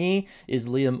for me is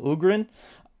Liam Ugren.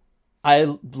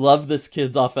 I love this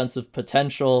kid's offensive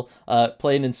potential,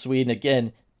 playing in Sweden.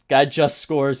 Again, guy just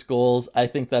scores goals. I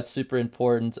think that's super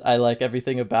important. I like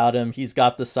everything about him. He's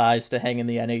got the size to hang in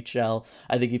the NHL.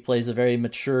 I think he plays a very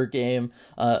mature game,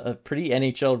 a pretty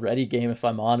NHL-ready game, if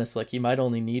I'm honest. Like, he might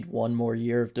only need one more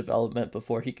year of development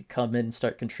before he could come in and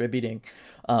start contributing.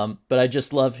 But I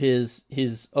just love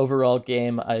his overall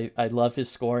game. I love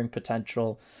his scoring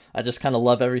potential. I just kind of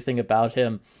love everything about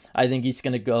him. I think he's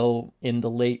going to go in the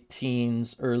late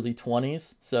teens, early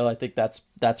 20s. So I think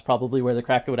that's probably where the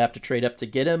Kraken would have to trade up to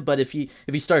get him. But if he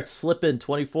starts slipping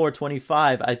 24,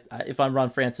 25, if I'm Ron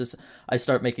Francis, I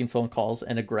start making phone calls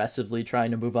and aggressively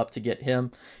trying to move up to get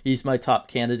him. He's my top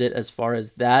candidate as far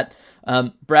as that.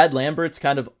 Brad Lambert's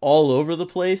kind of all over the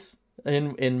place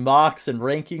in mocks and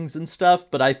rankings and stuff,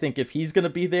 but I think if he's going to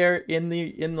be there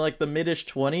in like the mid-ish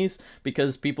 20s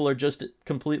because people are just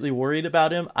completely worried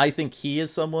about him, I think he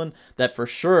is someone that for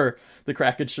sure the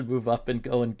Kraken should move up and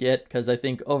go and get, because I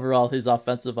think overall his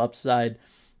offensive upside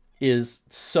is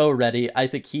so ready. I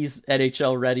think he's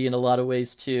NHL ready in a lot of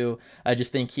ways too. I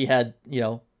just think he had,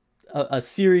 a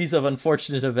series of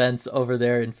unfortunate events over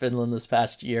there in Finland this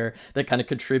past year that kind of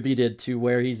contributed to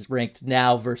where he's ranked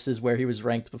now versus where he was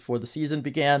ranked before the season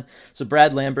began. So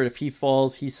Brad Lambert, if he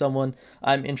falls, he's someone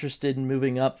I'm interested in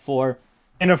moving up for.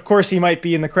 And of course, he might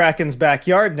be in the Kraken's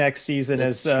backyard next season.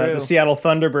 That's the Seattle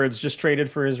Thunderbirds just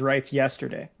traded for his rights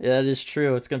yesterday. Yeah, that is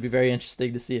true. It's going to be very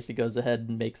interesting to see if he goes ahead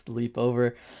and makes the leap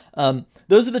over.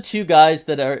 Those are the two guys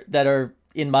that are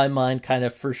in my mind kind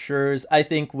of for sures. I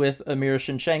think with Amir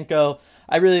Shinchenko,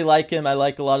 I really like him. I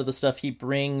like a lot of the stuff he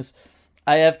brings.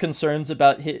 I have concerns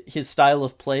about his style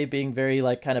of play being very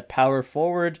like kind of power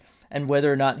forward, and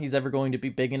whether or not he's ever going to be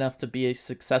big enough to be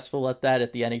successful at that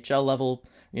at the NHL level.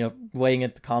 Weighing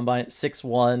at the combine 6'1",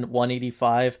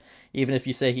 185, even if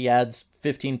you say he adds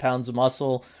 15 pounds of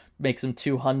muscle, makes him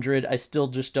 200, I still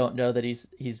just don't know that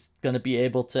he's going to be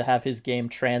able to have his game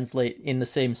translate in the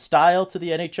same style to the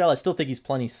NHL. I still think he's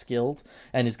plenty skilled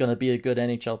and is going to be a good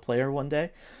NHL player one day.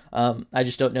 I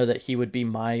just don't know that he would be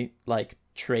my like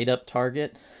trade up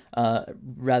target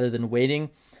rather than waiting.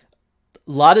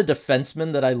 A lot of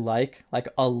defensemen that I like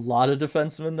a lot of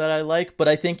defensemen that I like, but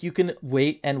I think you can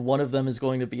wait and one of them is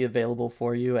going to be available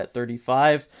for you at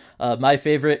 35. My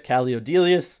favorite, Kallio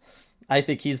Delius. I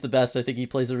think he's the best. I think he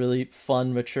plays a really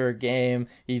fun, mature game.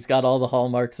 He's got all the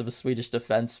hallmarks of a Swedish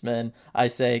defenseman. I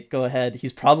say, go ahead.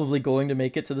 He's probably going to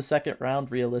make it to the second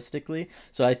round, realistically.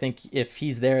 So I think if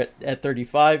he's there at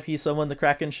 35, he's someone the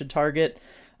Kraken should target.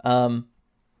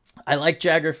 I like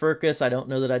Jagger Firkus. I don't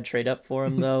know that I'd trade up for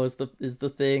him, though, is the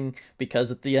thing, because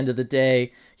at the end of the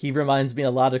day, he reminds me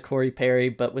a lot of Corey Perry,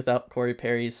 but without Corey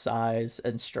Perry's size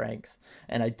and strength.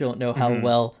 And I don't know how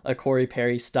well a Corey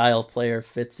Perry style player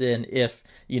fits in if,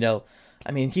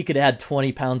 he could add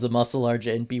 20 pounds of muscle,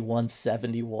 RJ, and be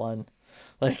 171.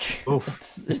 Like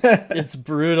Oof. it's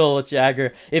brutal with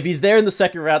Jagger. If he's there in the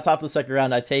second round, top of the second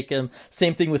round, I take him.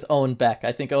 Same thing with Owen Beck.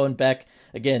 I think Owen Beck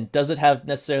again doesn't have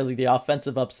necessarily the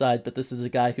offensive upside, but this is a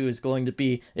guy who is going to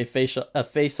be a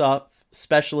face-off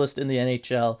specialist in the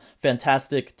NHL.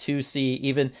 Fantastic 2C.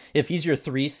 Even if he's your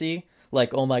 3C,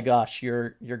 like oh my gosh,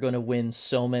 you're going to win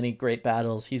so many great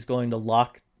battles. He's going to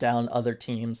lock down other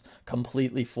teams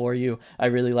completely for you. I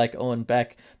really like Owen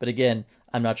Beck, but again,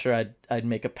 I'm not sure I'd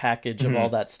make a package of all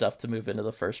that stuff to move into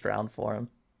the first round for him.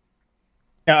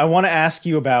 Now, I want to ask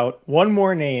you about one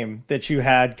more name that you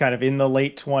had kind of in the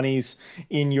late 20s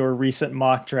in your recent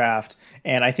mock draft.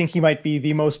 And I think he might be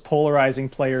the most polarizing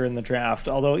player in the draft,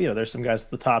 although, there's some guys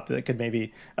at the top that could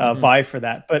maybe vie for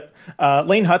that. But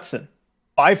Lane Hutson,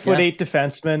 5'8"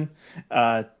 defenseman.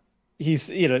 He's,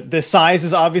 the size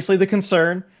is obviously the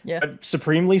concern. Yeah. But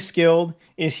supremely skilled.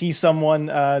 Is he someone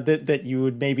that you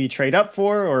would maybe trade up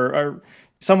for, or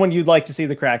someone you'd like to see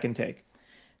the Kraken take?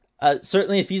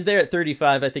 Certainly, if he's there at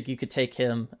 35, I think you could take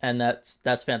him, and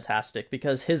that's fantastic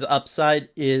because his upside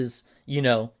is,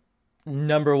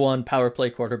 number one power play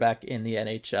quarterback in the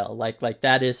NHL. Like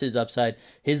that is his upside.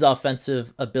 His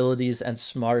offensive abilities and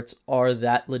smarts are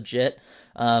that legit.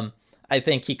 I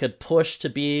think he could push to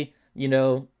be,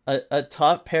 a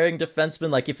top pairing defenseman.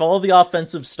 Like if all the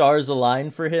offensive stars align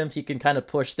for him, he can kind of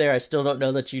push there. I still don't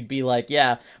know that you'd be like,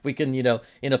 yeah, we can, in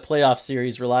a playoff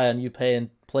series, rely on you playing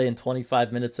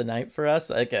 25 minutes a night for us.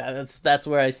 Like that's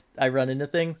where I run into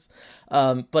things.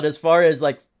 But as far as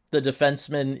like the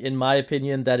defenseman, in my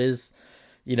opinion, that is,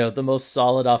 the most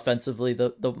solid offensively,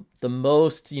 the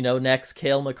most, next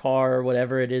Cale Makar or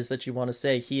whatever it is that you want to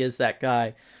say, he is that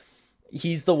guy.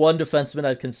 He's the one defenseman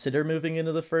I'd consider moving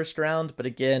into the first round. But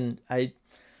again,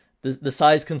 the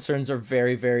size concerns are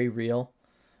very, very real,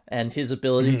 and his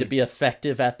ability to be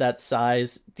effective at that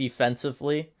size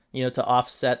defensively, to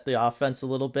offset the offense a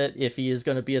little bit if he is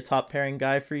going to be a top pairing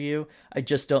guy for you. I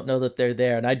just don't know that they're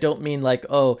there. And I don't mean like,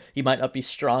 oh, he might not be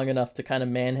strong enough to kind of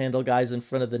manhandle guys in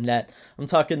front of the net. I'm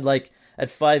talking like at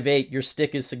 5'8", your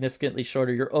stick is significantly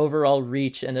shorter. Your overall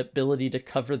reach and ability to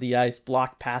cover the ice,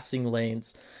 block passing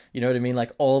lanes, you know what I mean?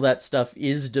 Like all that stuff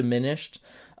is diminished.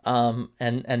 And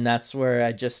that's where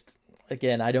I just,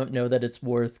 again, I don't know that it's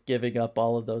worth giving up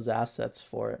all of those assets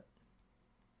for it.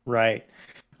 Right.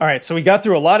 All right, so we got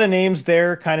through a lot of names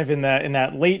there, kind of in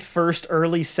that late first,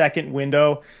 early second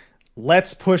window.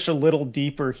 Let's push a little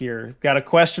deeper here. Got a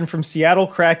question from Seattle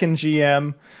Kraken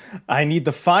GM. I need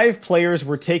the 5 players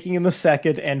we're taking in the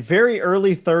second and very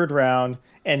early third round,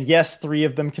 and yes, 3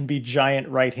 of them can be giant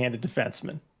right-handed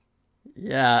defensemen.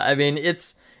 Yeah, I mean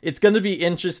it's going to be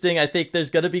interesting. I think there's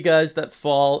going to be guys that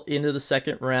fall into the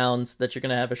second rounds that you're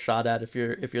going to have a shot at if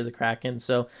you're the Kraken.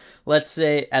 So let's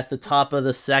say at the top of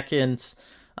the second.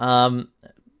 And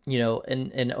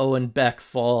Owen Beck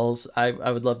falls. I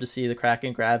would love to see the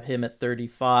Kraken grab him at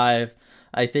 35.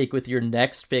 I think with your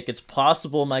next pick, it's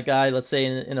possible, my guy, let's say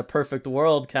in a perfect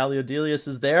world, Calle Odelius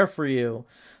is there for you.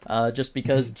 Just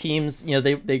because teams,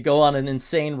 they go on an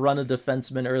insane run of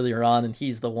defensemen earlier on, and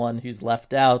he's the one who's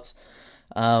left out.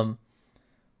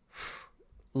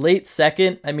 Late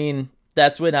second, I mean,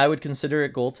 that's when I would consider a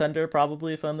goaltender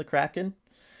probably if I'm the Kraken.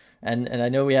 And I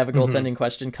know we have a goaltending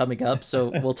question coming up,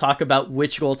 so we'll talk about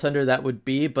which goaltender that would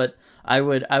be. But I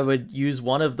would use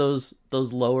one of those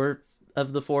lower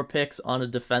of the 4 picks on a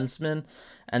defenseman,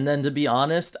 and then to be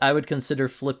honest, I would consider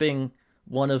flipping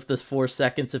one of the 4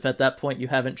 seconds if at that point you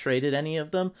haven't traded any of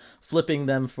them, flipping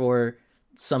them for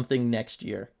something next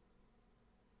year.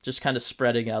 Just kind of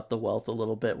spreading out the wealth a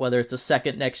little bit, whether it's a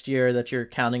second next year that you're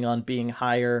counting on being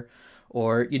higher,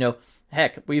 or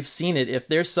heck, we've seen it. If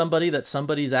there's somebody that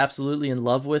somebody's absolutely in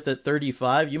love with at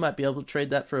 35, you might be able to trade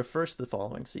that for a first the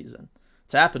following season.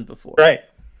 It's happened before. Right.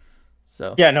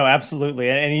 So yeah, no, absolutely.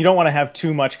 And you don't want to have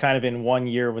too much kind of in one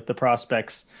year with the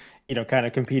prospects, kind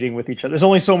of competing with each other. There's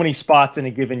only so many spots in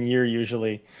a given year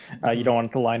usually. You don't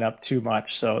want it to line up too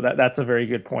much. So that's a very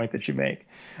good point that you make.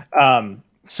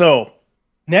 So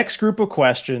next group of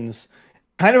questions,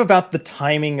 kind of about the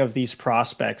timing of these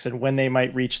prospects and when they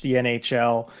might reach the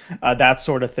NHL, that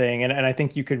sort of thing. And I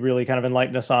think you could really kind of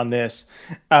enlighten us on this.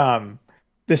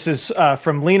 This is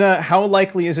from Lena. How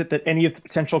likely is it that any of the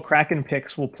potential Kraken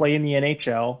picks will play in the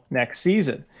NHL next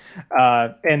season?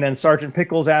 And then Sergeant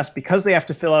Pickles asked, because they have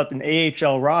to fill out an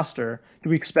AHL roster, do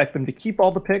we expect them to keep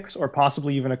all the picks or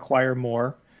possibly even acquire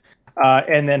more?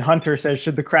 And then Hunter says,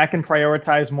 should the Kraken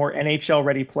prioritize more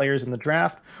NHL-ready players in the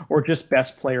draft or just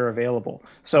best player available?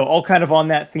 So all kind of on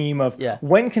that theme of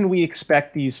when can we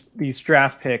expect these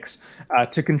draft picks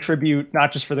to contribute,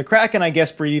 not just for the Kraken, I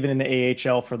guess, but even in the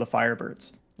AHL for the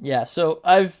Firebirds? Yeah, so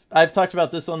I've talked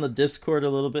about this on the Discord a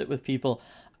little bit with people.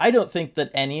 I don't think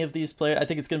that any of these players. I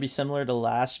think it's going to be similar to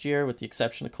last year, with the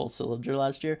exception of Cole Sillinger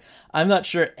last year. I'm not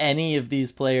sure any of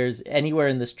these players anywhere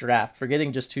in this draft,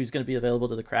 forgetting just who's going to be available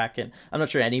to the Kraken. I'm not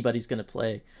sure anybody's going to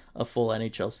play a full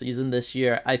NHL season this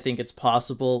year. I think it's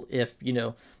possible if,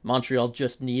 Montreal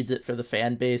just needs it for the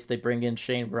fan base, they bring in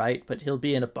Shane Wright, but he'll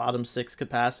be in a bottom six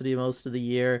capacity most of the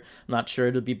year. I'm not sure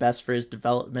it'll be best for his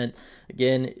development.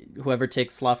 Again, whoever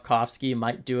takes Slafkovsky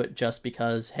might do it just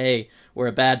because, hey, we're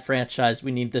a bad franchise.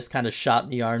 We need this kind of shot in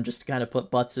the arm just to kind of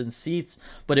put butts in seats.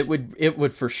 But it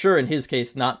would for sure, in his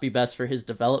case, not be best for his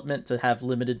development to have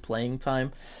limited playing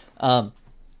time.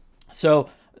 So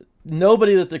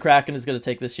nobody that the Kraken is going to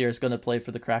take this year is going to play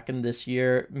for the Kraken this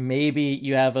year. Maybe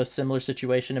you have a similar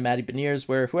situation to Matty Beniers,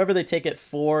 where whoever they take it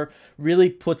for really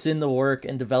puts in the work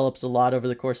and develops a lot over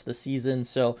the course of the season.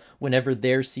 So whenever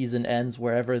their season ends,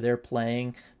 wherever they're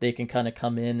playing, they can kind of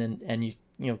come in and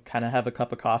you kind of have a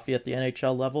cup of coffee at the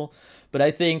NHL level. But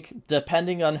I think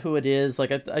depending on who it is,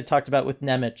 like I talked about with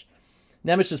Nemec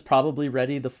is probably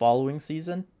ready the following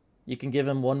season. You can give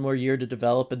him one more year to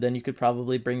develop, and then you could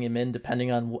probably bring him in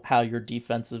depending on how your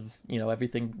defensive,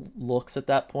 everything looks at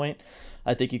that point.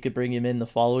 I think you could bring him in the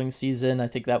following season. I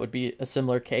think that would be a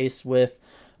similar case with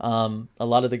a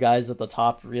lot of the guys at the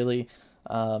top, really.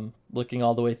 Looking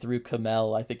all the way through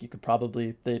Kamel, I think you could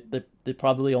probably, they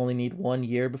probably only need 1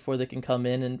 year before they can come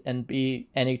in and be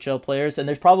NHL players. And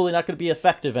they're probably not going to be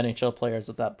effective NHL players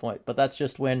at that point, but that's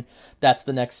just when that's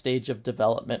the next stage of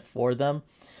development for them.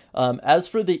 As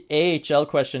for the AHL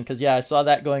question, because I saw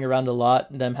that going around a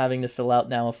lot, them having to fill out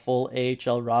now a full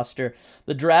AHL roster.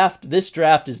 This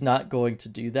draft is not going to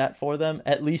do that for them,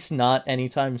 at least not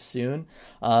anytime soon.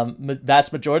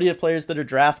 Vast majority of players that are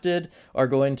drafted are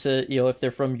going to, if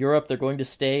they're from Europe, they're going to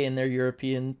stay in their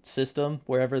European system,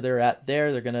 wherever they're at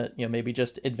there. They're going to, maybe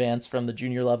just advance from the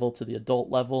junior level to the adult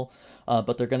level,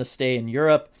 but they're going to stay in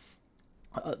Europe.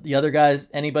 The other guys,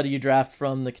 anybody you draft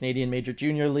from the Canadian Major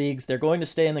Junior Leagues, they're going to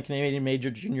stay in the Canadian Major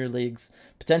Junior Leagues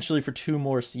potentially for 2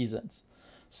 more seasons.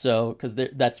 So, because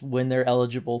that's when they're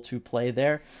eligible to play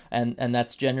there, and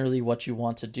that's generally what you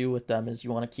want to do with them, is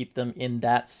you want to keep them in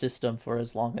that system for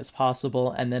as long as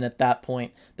possible, and then at that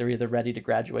point, they're either ready to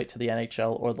graduate to the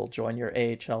NHL or they'll join your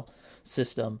AHL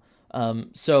system.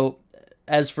 So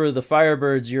as for the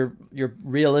Firebirds, you're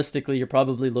realistically, you're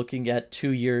probably looking at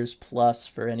 2 years plus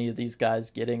for any of these guys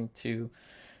getting to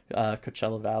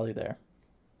Coachella Valley there.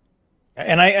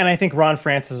 And I think Ron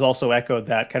Francis also echoed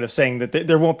that, kind of saying that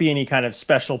there won't be any kind of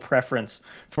special preference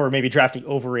for maybe drafting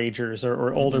overagers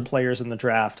or older players in the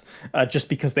draft just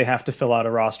because they have to fill out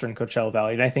a roster in Coachella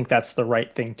Valley. And I think that's the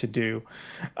right thing to do.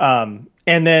 And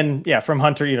then, from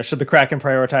Hunter, should the Kraken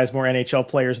prioritize more NHL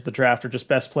players at the draft or just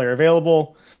best player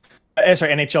available?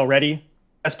 NHL ready,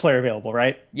 best player available,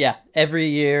 right? Yeah, every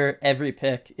year, every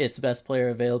pick, it's best player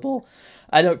available.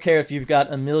 I don't care if you've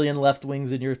got a million left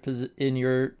wings in your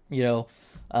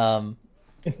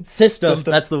system.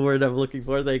 That's the word I'm looking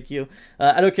for. Thank you.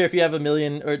 I don't care if you have a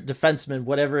million or defensemen,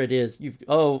 whatever it is.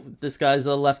 This guy's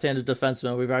a left-handed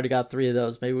defenseman. We've already got 3 of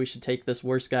those. Maybe we should take this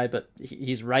worst guy, but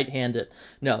he's right-handed.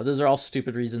 No, those are all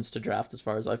stupid reasons to draft, as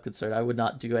far as I'm concerned. I would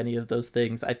not do any of those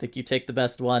things. I think you take the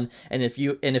best one, and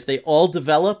if they all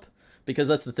develop, because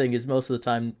that's the thing, is most of the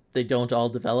time they don't all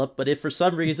develop. But if for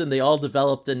some reason they all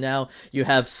developed and now you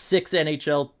have 6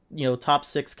 NHL, top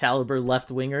 6 caliber left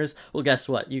wingers, well, guess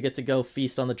what? You get to go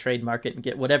feast on the trade market and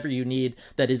get whatever you need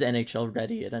that is NHL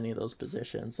ready at any of those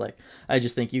positions. Like, I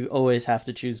just think you always have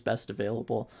to choose best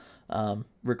available,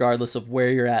 regardless of where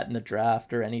you're at in the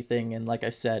draft or anything. And like I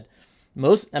said,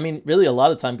 really a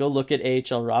lot of time, go look at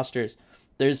AHL rosters.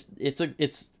 It's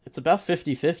about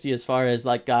 50-50 as far as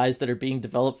like guys that are being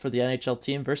developed for the NHL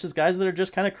team versus guys that are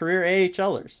just kind of career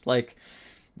AHLers. Like,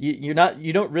 you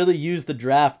don't really use the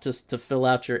draft just to fill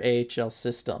out your AHL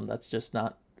system. That's just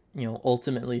not,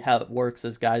 ultimately how it works,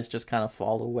 as guys just kind of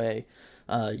fall away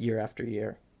year after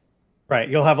year. Right.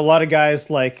 You'll have a lot of guys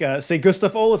like, say,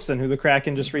 Gustav Olofsson, who the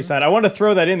Kraken just re-signed. I want to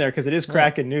throw that in there because it is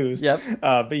Kraken news. Yep.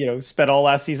 But, spent all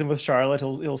last season with Charlotte.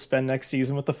 He'll spend next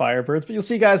season with the Firebirds. But you'll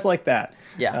see guys like that.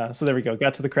 Yeah. So there we go.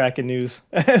 Got to the Kraken news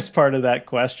as part of that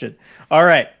question. All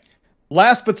right.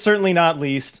 Last but certainly not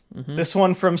least, this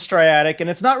one from Striatic. And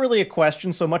it's not really a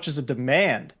question so much as a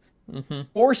demand.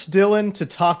 Force Dylan to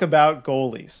talk about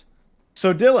goalies.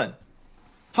 So, Dylan,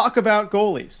 talk about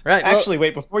goalies. Right. Actually,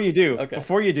 wait, before you do.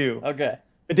 Okay.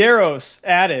 Medeiros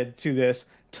added to this.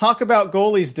 Talk about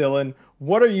goalies, Dylan.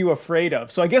 What are you afraid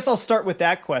of? So I guess I'll start with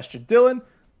that question. Dylan,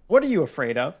 what are you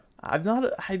afraid of? I'm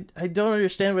not. I don't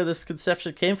understand where this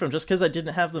conception came from. Just because I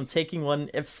didn't have them taking one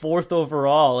at fourth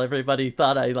overall, everybody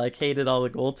thought I like hated all the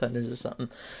goaltenders or something.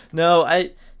 No,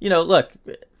 look.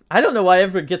 I don't know why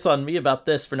everyone gets on me about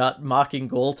this for not mocking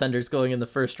goaltenders going in the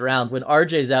first round when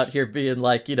RJ's out here being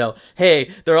like, hey,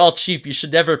 they're all cheap. You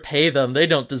should never pay them. They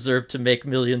don't deserve to make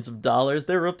millions of dollars.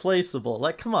 They're replaceable.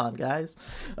 Like, come on, guys.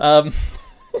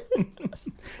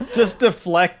 Just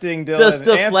deflecting, Dylan. Just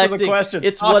deflecting. Answer the question.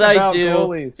 It's Talk what I about do.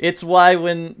 Goalies. It's why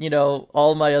when,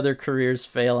 all my other careers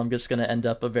fail, I'm just going to end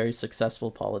up a very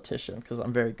successful politician because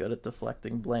I'm very good at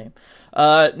deflecting blame.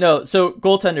 No, so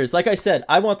goaltenders, like I said,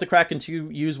 I want the Kraken to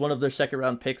use one of their second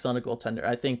round picks on a goaltender.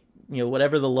 I think,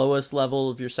 whatever the lowest level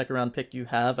of your second round pick you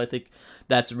have, I think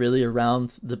that's really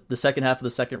around the second half of the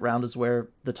second round is where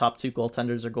the top two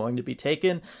goaltenders are going to be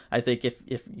taken. I think if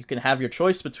you can have your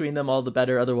choice between them, all the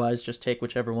better. Otherwise, just take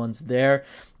whichever one's there.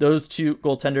 Those two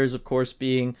goaltenders, of course,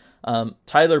 being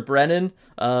Tyler Brennan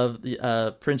of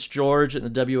the Prince George in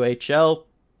the WHL.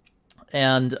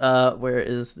 And where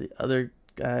is the other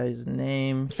guy's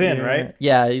name? Finn, here? Right?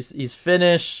 Yeah, he's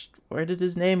Finnish. Where did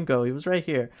his name go? He was right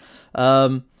here.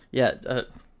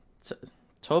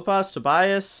 Tobias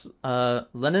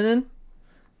Leninen,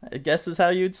 I guess is how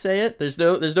you'd say it. There's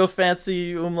no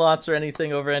fancy umlauts or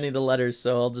anything over any of the letters,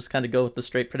 so I'll just kind of go with the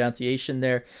straight pronunciation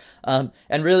there. And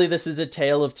really, this is a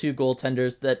tale of two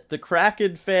goaltenders that the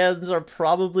Kraken fans are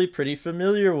probably pretty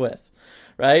familiar with.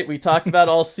 Right? We talked about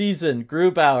all season.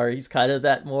 Grubauer, he's kind of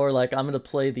that more like, I'm going to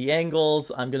play the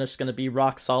angles. I'm just going to be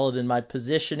rock solid in my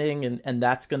positioning, and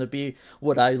that's going to be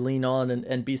what I lean on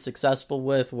and be successful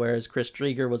with. Whereas Chris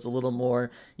Driedger was a little more,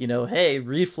 hey,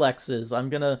 reflexes. I'm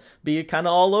going to be kind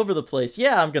of all over the place.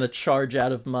 Yeah, I'm going to charge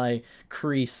out of my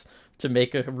crease to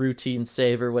make a routine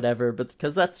save or whatever, but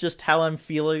because that's just how I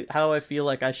feel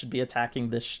like I should be attacking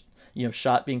this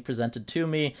shot being presented to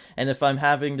me. And if I'm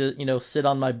having to, sit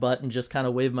on my butt and just kind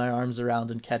of wave my arms around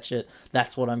and catch it,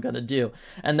 that's what I'm going to do.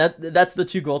 And that's the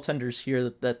two goaltenders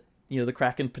here that the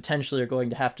Kraken potentially are going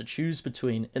to have to choose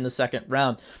between in the second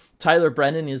round. Tyler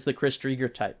Brennan is the Chris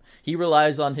Driedger type. He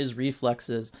relies on his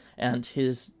reflexes and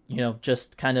his,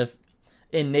 just kind of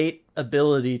innate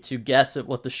ability to guess at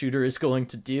what the shooter is going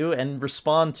to do and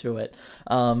respond to it.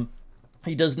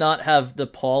 He does not have the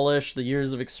polish, the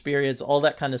years of experience, all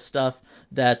that kind of stuff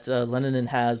that Leninen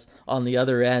has on the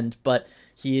other end. But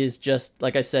he is just,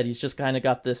 like I said, he's just kind of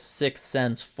got this sixth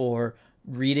sense for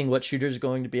reading what shooter's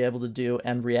going to be able to do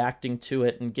and reacting to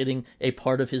it and getting a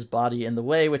part of his body in the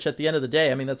way, which at the end of the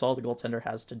day, I mean, that's all the goaltender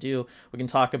has to do. We can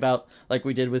talk about, like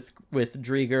we did with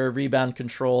Driedger, rebound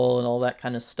control and all that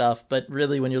kind of stuff. But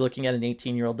really, when you're looking at an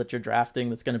 18-year-old that you're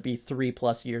drafting that's going to be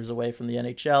 3+ years away from the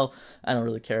NHL, I don't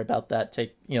really care about that.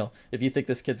 If you think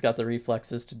this kid's got the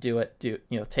reflexes to do it,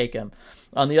 take him.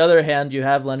 On the other hand, you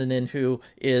have Leninen,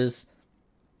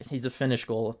 he's a Finnish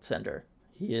goaltender.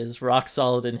 He is rock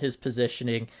solid in his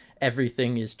positioning.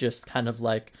 Everything is just kind of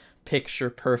like picture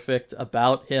perfect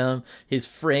about him. His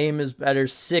frame is better,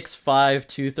 6'5",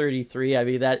 233. I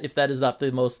mean, that if that is not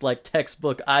the most like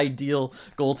textbook ideal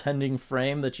goaltending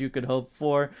frame that you could hope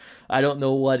for, I don't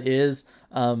know what is.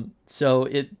 But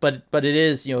it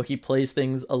is, he plays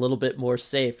things a little bit more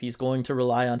safe. He's going to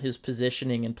rely on his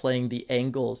positioning and playing the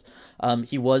angles.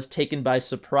 He was taken by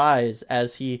surprise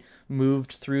as he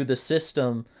moved through the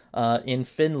system in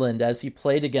Finland, as he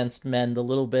played against men, the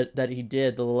little bit that he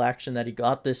did, the little action that he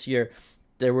got this year.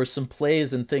 There were some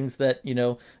plays and things that,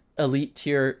 elite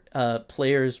tier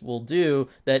players will do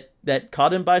that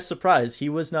caught him by surprise. He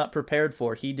was not prepared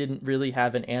for. He didn't really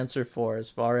have an answer for, as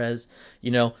far as,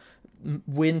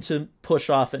 when to push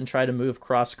off and try to move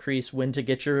cross crease, when to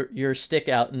get your stick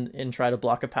out and try to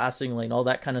block a passing lane. All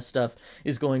that kind of stuff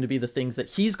is going to be the things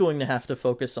that he's going to have to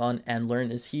focus on and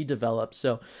learn as he develops.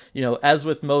 So, as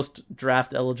with most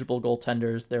draft eligible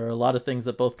goaltenders, there are a lot of things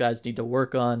that both guys need to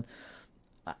work on.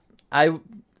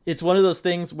 It's one of those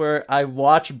things where I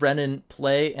watch Brennan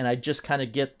play and I just kind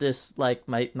of get this, like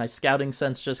my scouting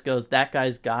sense just goes, that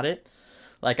guy's got it.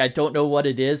 Like, I don't know what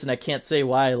it is, and I can't say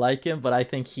why I like him, but I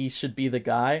think he should be the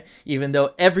guy, even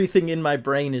though everything in my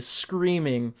brain is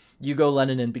screaming, you go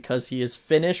Leninen, because he is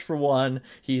Finnish, for one.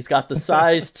 He's got the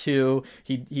size, too.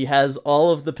 He has all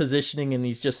of the positioning, and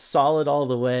he's just solid all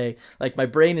the way. Like, my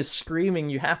brain is screaming,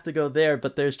 you have to go there,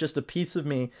 but there's just a piece of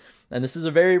me, and this is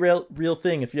a very real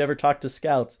thing. If you ever talk to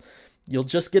scouts, you'll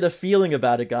just get a feeling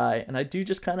about a guy, and I do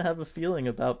just kind of have a feeling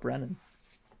about Brennan.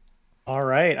 All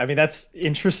right. I mean, that's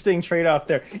interesting trade-off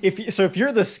there. If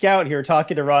you're the scout here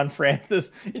talking to Ron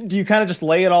Francis, do you kind of just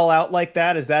lay it all out like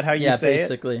that? Is that how you say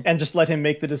basically. It? And just let him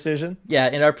make the decision? Yeah,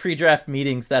 in our pre-draft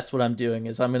meetings, that's what I'm doing,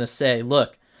 is I'm going to say,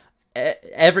 look,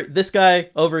 This guy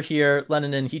over here,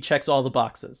 Lennon, he checks all the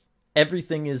boxes.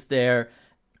 Everything is there,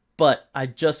 but I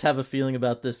just have a feeling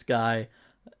about this guy,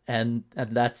 and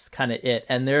that's kind of it.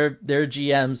 And their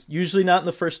GMs, usually not in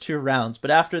the first 2 rounds,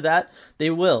 but after that, they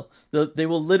will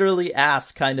literally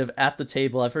ask kind of at the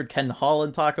table. I've heard Ken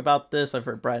Holland talk about this. I've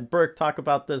heard Brian Burke talk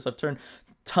about this. I've turned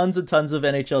tons and tons of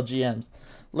NHL GMs.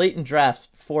 Late in drafts,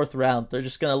 4th round, they're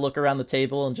just going to look around the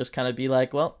table and just kind of be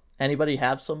like, well, anybody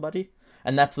have somebody?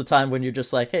 And that's the time when you're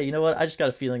just like, hey, you know what? I just got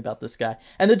a feeling about this guy.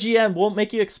 And the GM won't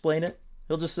make you explain it.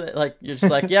 He'll just say, like, you're just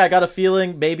like, yeah, I got a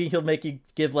feeling. Maybe he'll make you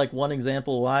give like one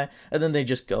example why, and then they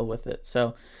just go with it.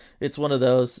 So it's one of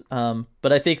those.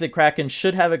 But I think the Kraken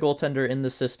should have a goaltender in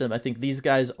the system. I think these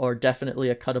guys are definitely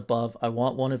a cut above. I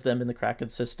want one of them in the Kraken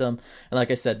system. And like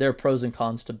I said, there are pros and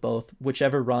cons to both.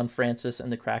 Whichever Ron Francis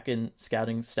and the Kraken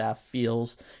scouting staff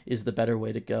feels is the better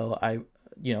way to go.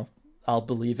 I'll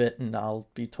believe it, and I'll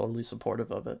be totally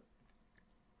supportive of it.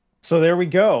 So there we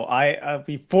go.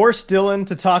 We forced Dylan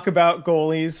to talk about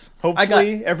goalies.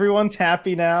 Hopefully everyone's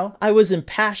happy now. I was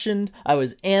impassioned. I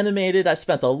was animated. I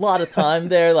spent a lot of time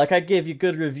there. Like, I gave you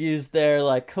good reviews there.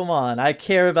 Like, come on. I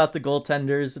care about the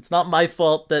goaltenders. It's not my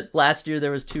fault that last year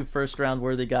there was 2 first-round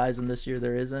worthy guys, and this year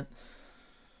there isn't.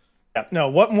 Yeah, no,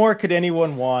 what more could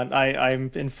anyone want?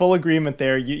 I'm in full agreement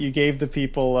there. You gave the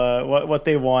people what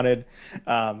they wanted.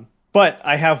 But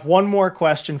I have one more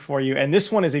question for you, and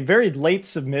this one is a very late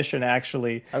submission,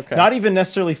 actually. Okay. Not even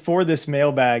necessarily for this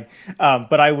mailbag,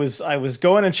 but I was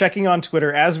going and checking on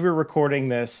Twitter as we were recording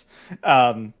this,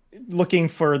 looking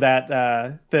for that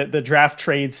the draft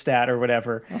trade stat or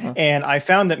whatever, and I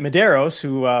found that Medeiros,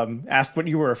 who asked what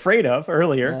you were afraid of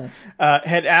earlier,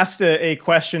 had asked a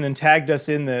question and tagged us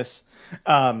in this,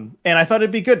 and I thought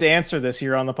it'd be good to answer this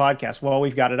here on the podcast while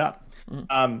we've got it up.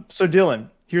 So Dylan,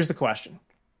 here's the question.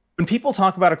 When people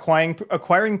talk about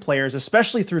acquiring players,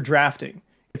 especially through drafting,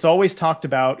 it's always talked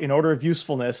about, in order of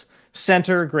usefulness,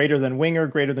 center greater than winger,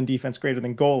 greater than defense, greater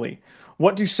than goalie.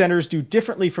 What do centers do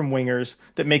differently from wingers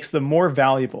that makes them more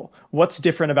valuable? What's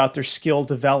different about their skill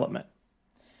development?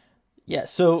 Yeah,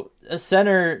 so a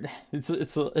center,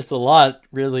 it's a lot,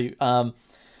 really.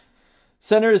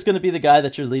 Center is going to be the guy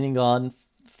that you're leaning on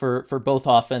for both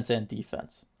offense and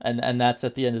defense. And that's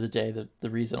at the end of the day the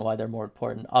reason why they're more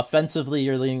important. Offensively,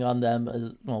 you're leaning on them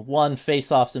as, well, one,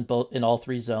 face-offs in all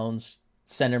 3 zones.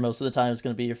 Center most of the time is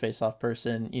going to be your face-off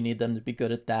person. You need them to be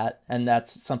good at that, and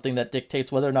that's something that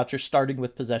dictates whether or not you're starting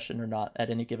with possession or not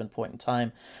at any given point in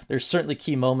time. There's certainly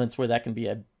key moments where that can be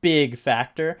a big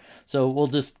factor. So we'll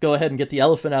just go ahead and get the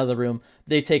elephant out of the room.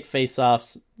 They take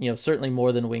face-offs, certainly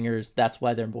more than wingers. That's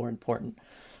why they're more important.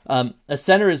 A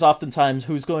center is oftentimes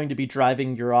who's going to be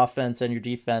driving your offense and your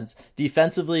defense.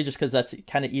 Defensively, just because that's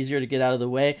kind of easier to get out of the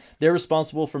way, they're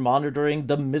responsible for monitoring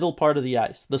the middle part of the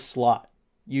ice, the slot.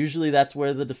 Usually that's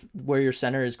where where your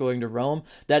center is going to roam.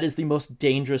 That is the most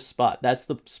dangerous spot. That's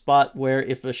the spot where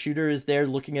if a shooter is there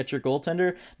looking at your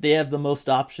goaltender, they have the most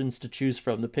options to choose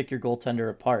from to pick your goaltender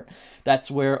apart.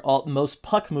 That's where most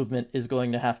puck movement is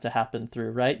going to have to happen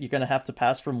through, right? You're going to have to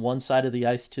pass from one side of the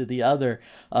ice to the other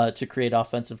to create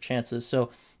offensive chances.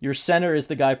 So your center is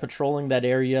the guy patrolling that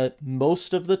area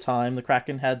most of the time. The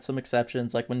Kraken had some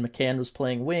exceptions, like when McCann was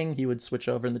playing wing, he would switch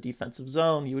over in the defensive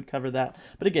zone. He would cover that.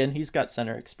 But again, he's got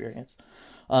center experience.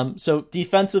 So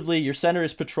defensively, your center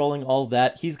is patrolling all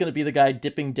that. He's going to be the guy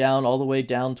dipping down all the way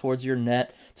down towards your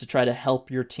net to try to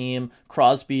help your team.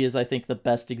 Crosby is, I think, the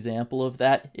best example of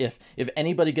that. If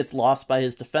anybody gets lost by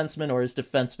his defenseman, or his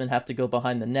defenseman have to go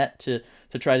behind the net to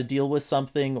try to deal with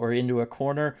something or into a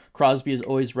corner, Crosby is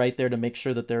always right there to make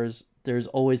sure that there's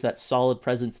always that solid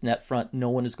presence net front. No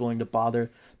one is going to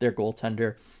bother their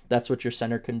goaltender. That's what your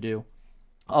center can do.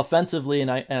 Offensively,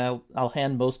 and I'll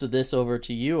hand most of this over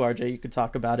to you, RJ. You could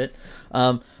talk about it,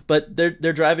 but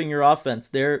they're driving your offense.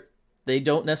 They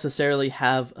don't necessarily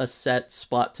have a set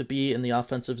spot to be in the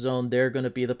offensive zone. They're going to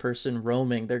be the person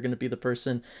roaming. They're going to be the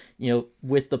person,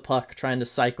 with the puck, trying to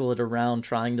cycle it around,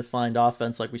 trying to find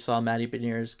offense, like we saw Matty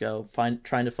Beniers go,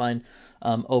 trying to find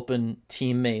open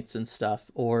teammates and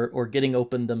stuff, or getting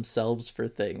open themselves for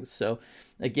things. So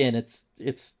again,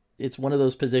 it's one of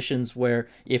those positions where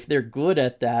if they're good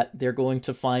at that, they're going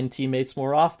to find teammates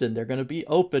more often. They're going to be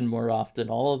open more often,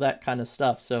 all of that kind of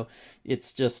stuff. So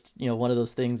it's just, one of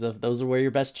those things of those are where your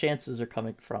best chances are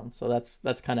coming from. So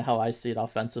that's kind of how I see it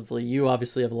offensively. You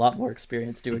obviously have a lot more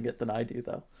experience doing it than I do,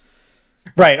 though.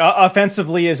 Right.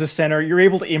 Offensively, as a center, you're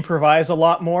able to improvise a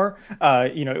lot more.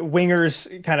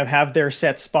 Wingers kind of have their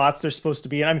set spots they're supposed to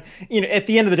be. And at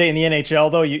the end of the day in the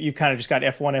NHL, though, you kind of just got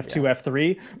F1, F2,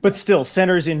 F3. But still,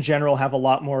 centers in general have a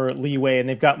lot more leeway and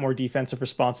they've got more defensive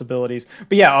responsibilities.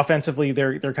 But yeah, offensively,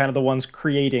 they're kind of the ones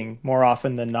creating more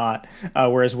often than not.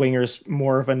 Whereas wingers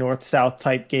more of a north-south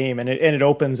type game, and it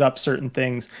opens up certain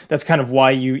things. That's kind of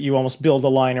why you almost build a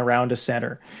line around a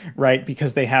center, right?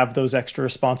 Because they have those extra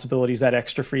responsibilities, that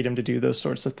extra freedom to do those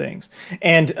sorts of things.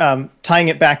 And tying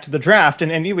it back to the draft,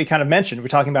 and we kind of mentioned, we're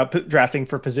talking about drafting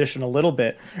for position a little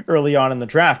bit early on in the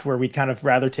draft, where we'd kind of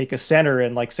rather take a center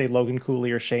and like say Logan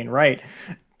Cooley or Shane Wright.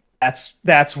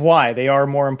 That's why they are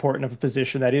more important of a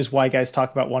position. That is why guys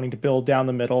talk about wanting to build down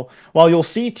the middle. While you'll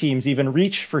see teams even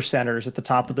reach for centers at the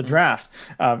top of the draft.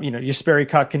 Jesperi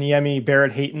Kotkaniemi,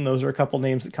 Barrett Hayton, those are a couple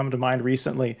names that come to mind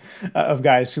recently of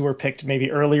guys who were picked maybe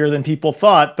earlier than people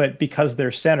thought, but because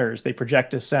they're centers, they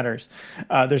project as centers.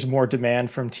 There's more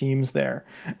demand from teams there.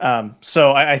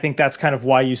 So I think that's kind of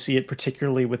why you see it,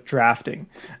 particularly with drafting.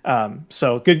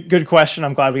 So good question.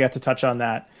 I'm glad we got to touch on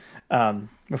that.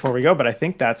 Before we go, but I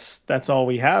think that's all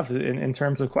we have in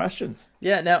terms of questions.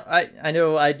 Yeah, now I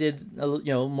know I did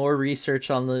more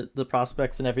research on the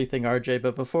prospects and everything, RJ,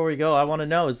 but before we go, I want to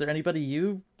know, is there anybody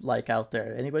you like out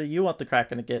there? Anybody you want the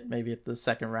Kraken to get maybe at the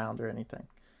second round or anything?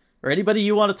 Or anybody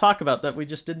you want to talk about that we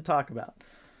just didn't talk about?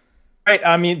 Right.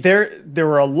 I mean, there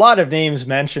were a lot of names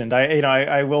mentioned.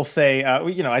 I will say,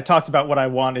 I talked about what I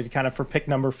wanted kind of for pick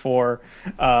number 4.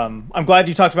 I'm glad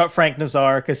you talked about Frank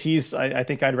Nazar because I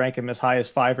think I'd rank him as high as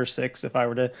 5 or 6 if I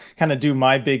were to kind of do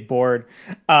my big board.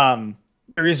 There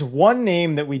is one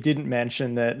name that we didn't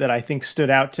mention that I think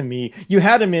stood out to me. You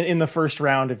had him in the first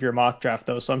round of your mock draft,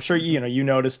 though, so I'm sure you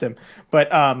noticed him. But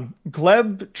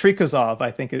Gleb Trikozov, I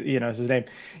think is his name.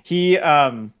 He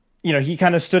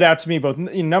kind of stood out to me both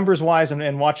numbers wise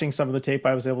and watching some of the tape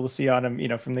I was able to see on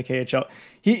him, from the KHL.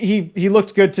 He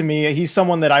looked good to me. He's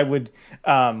someone that I would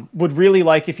really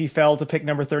like if he fell to pick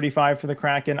number 35 for the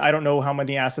Kraken. I don't know how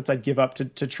many assets I'd give up to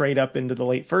trade up into the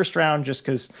late first round, just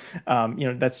because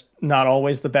that's not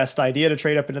always the best idea to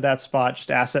trade up into that spot,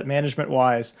 just asset management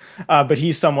wise. But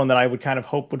he's someone that I would kind of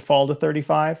hope would fall to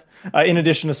 35, in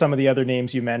addition to some of the other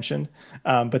names you mentioned.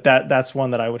 But that's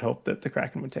one that I would hope that the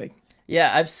Kraken would take.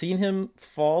 Yeah, I've seen him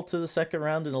fall to the second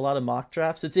round in a lot of mock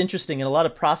drafts. It's interesting. In a lot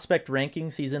of prospect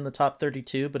rankings, he's in the top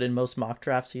 32, but in most mock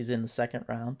drafts, he's in the second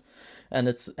round. And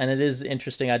it is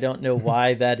interesting. I don't know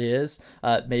why that is.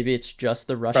 Maybe it's just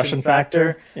the Russian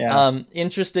factor. Yeah.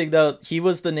 Interesting, though, he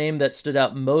was the name that stood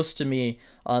out most to me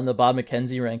on the Bob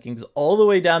McKenzie rankings, all the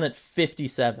way down at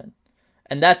 57.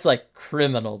 And that's like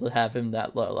criminal to have him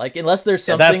that low. Like, unless there's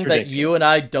something that you and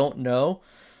I don't know,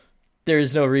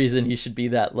 there's no reason he should be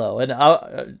that low. And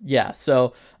I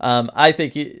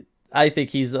think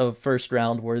he's a first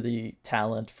round worthy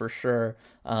talent for sure.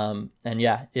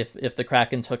 If the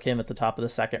Kraken took him at the top of the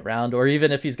second round, or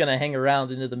even if he's going to hang around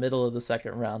into the middle of the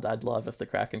second round, I'd love if the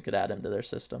Kraken could add him to their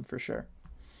system for sure.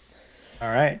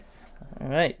 All right.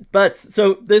 But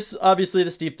so this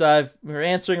deep dive, we're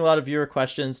answering a lot of viewer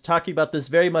questions, talking about this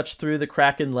very much through the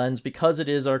Kraken lens because it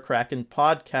is our Kraken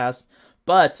podcast.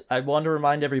 But I want to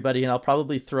remind everybody, and I'll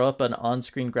probably throw up an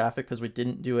on-screen graphic because we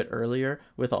didn't do it earlier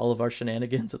with all of our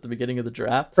shenanigans at the beginning of the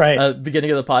draft, beginning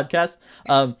of the podcast.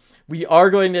 We are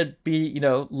going to be,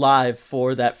 live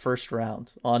for that first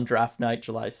round on draft night,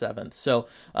 July 7th. So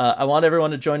I want everyone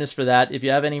to join us for that. If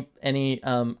you have any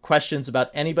questions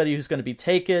about anybody who's going to be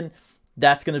taken,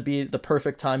 that's going to be the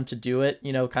perfect time to do it,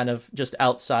 kind of just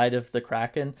outside of the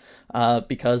Kraken,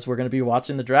 because we're going to be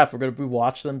watching the draft. We're going to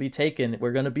watch them be taken.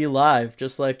 We're going to be live,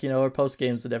 just like, our post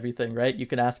games and everything, right? You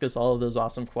can ask us all of those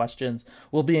awesome questions.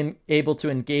 We'll be able to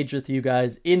engage with you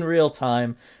guys in real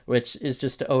time, which is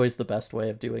just always the best way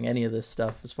of doing any of this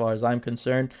stuff as far as I'm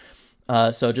concerned.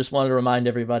 So just wanted to remind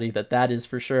everybody that is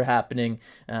for sure happening.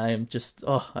 I'm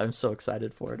so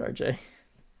excited for it, RJ.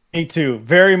 Me too.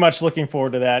 Very much looking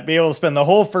forward to that. Be able to spend the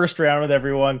whole first round with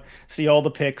everyone, see all the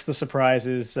picks, the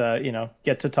surprises,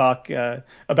 get to talk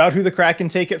about who the Kraken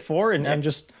take it for and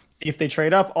just see if they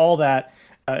trade up, all that.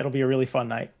 It'll be a really fun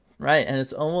night. Right, and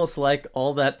it's almost like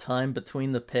all that time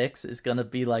between the picks is going to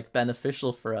be like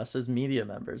beneficial for us as media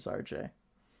members, RJ.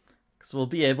 Because we'll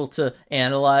be able to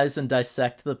analyze and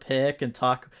dissect the pick and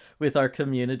talk with our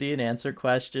community and answer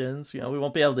questions. We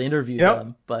won't be able to interview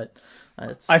them, but...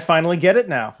 I finally get it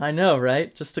now. I know,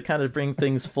 right? Just to kind of bring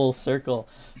things full circle.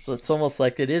 So it's almost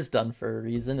like it is done for a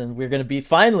reason, and we're going to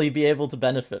finally be able to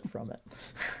benefit from it.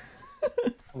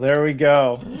 There we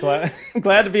go.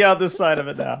 Glad to be on this side of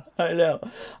it now. I know.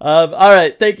 All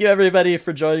right. Thank you, everybody,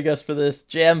 for joining us for this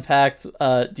jam-packed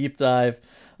deep dive.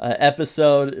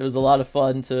 episode. It was a lot of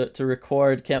fun to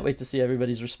record. Can't wait to see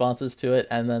everybody's responses to it.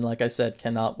 And then, like I said,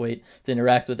 cannot wait to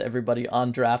interact with everybody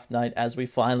on draft night as we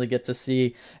finally get to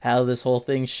see how this whole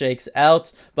thing shakes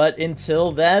out. But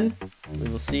until then, we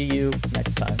will see you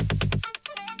next time.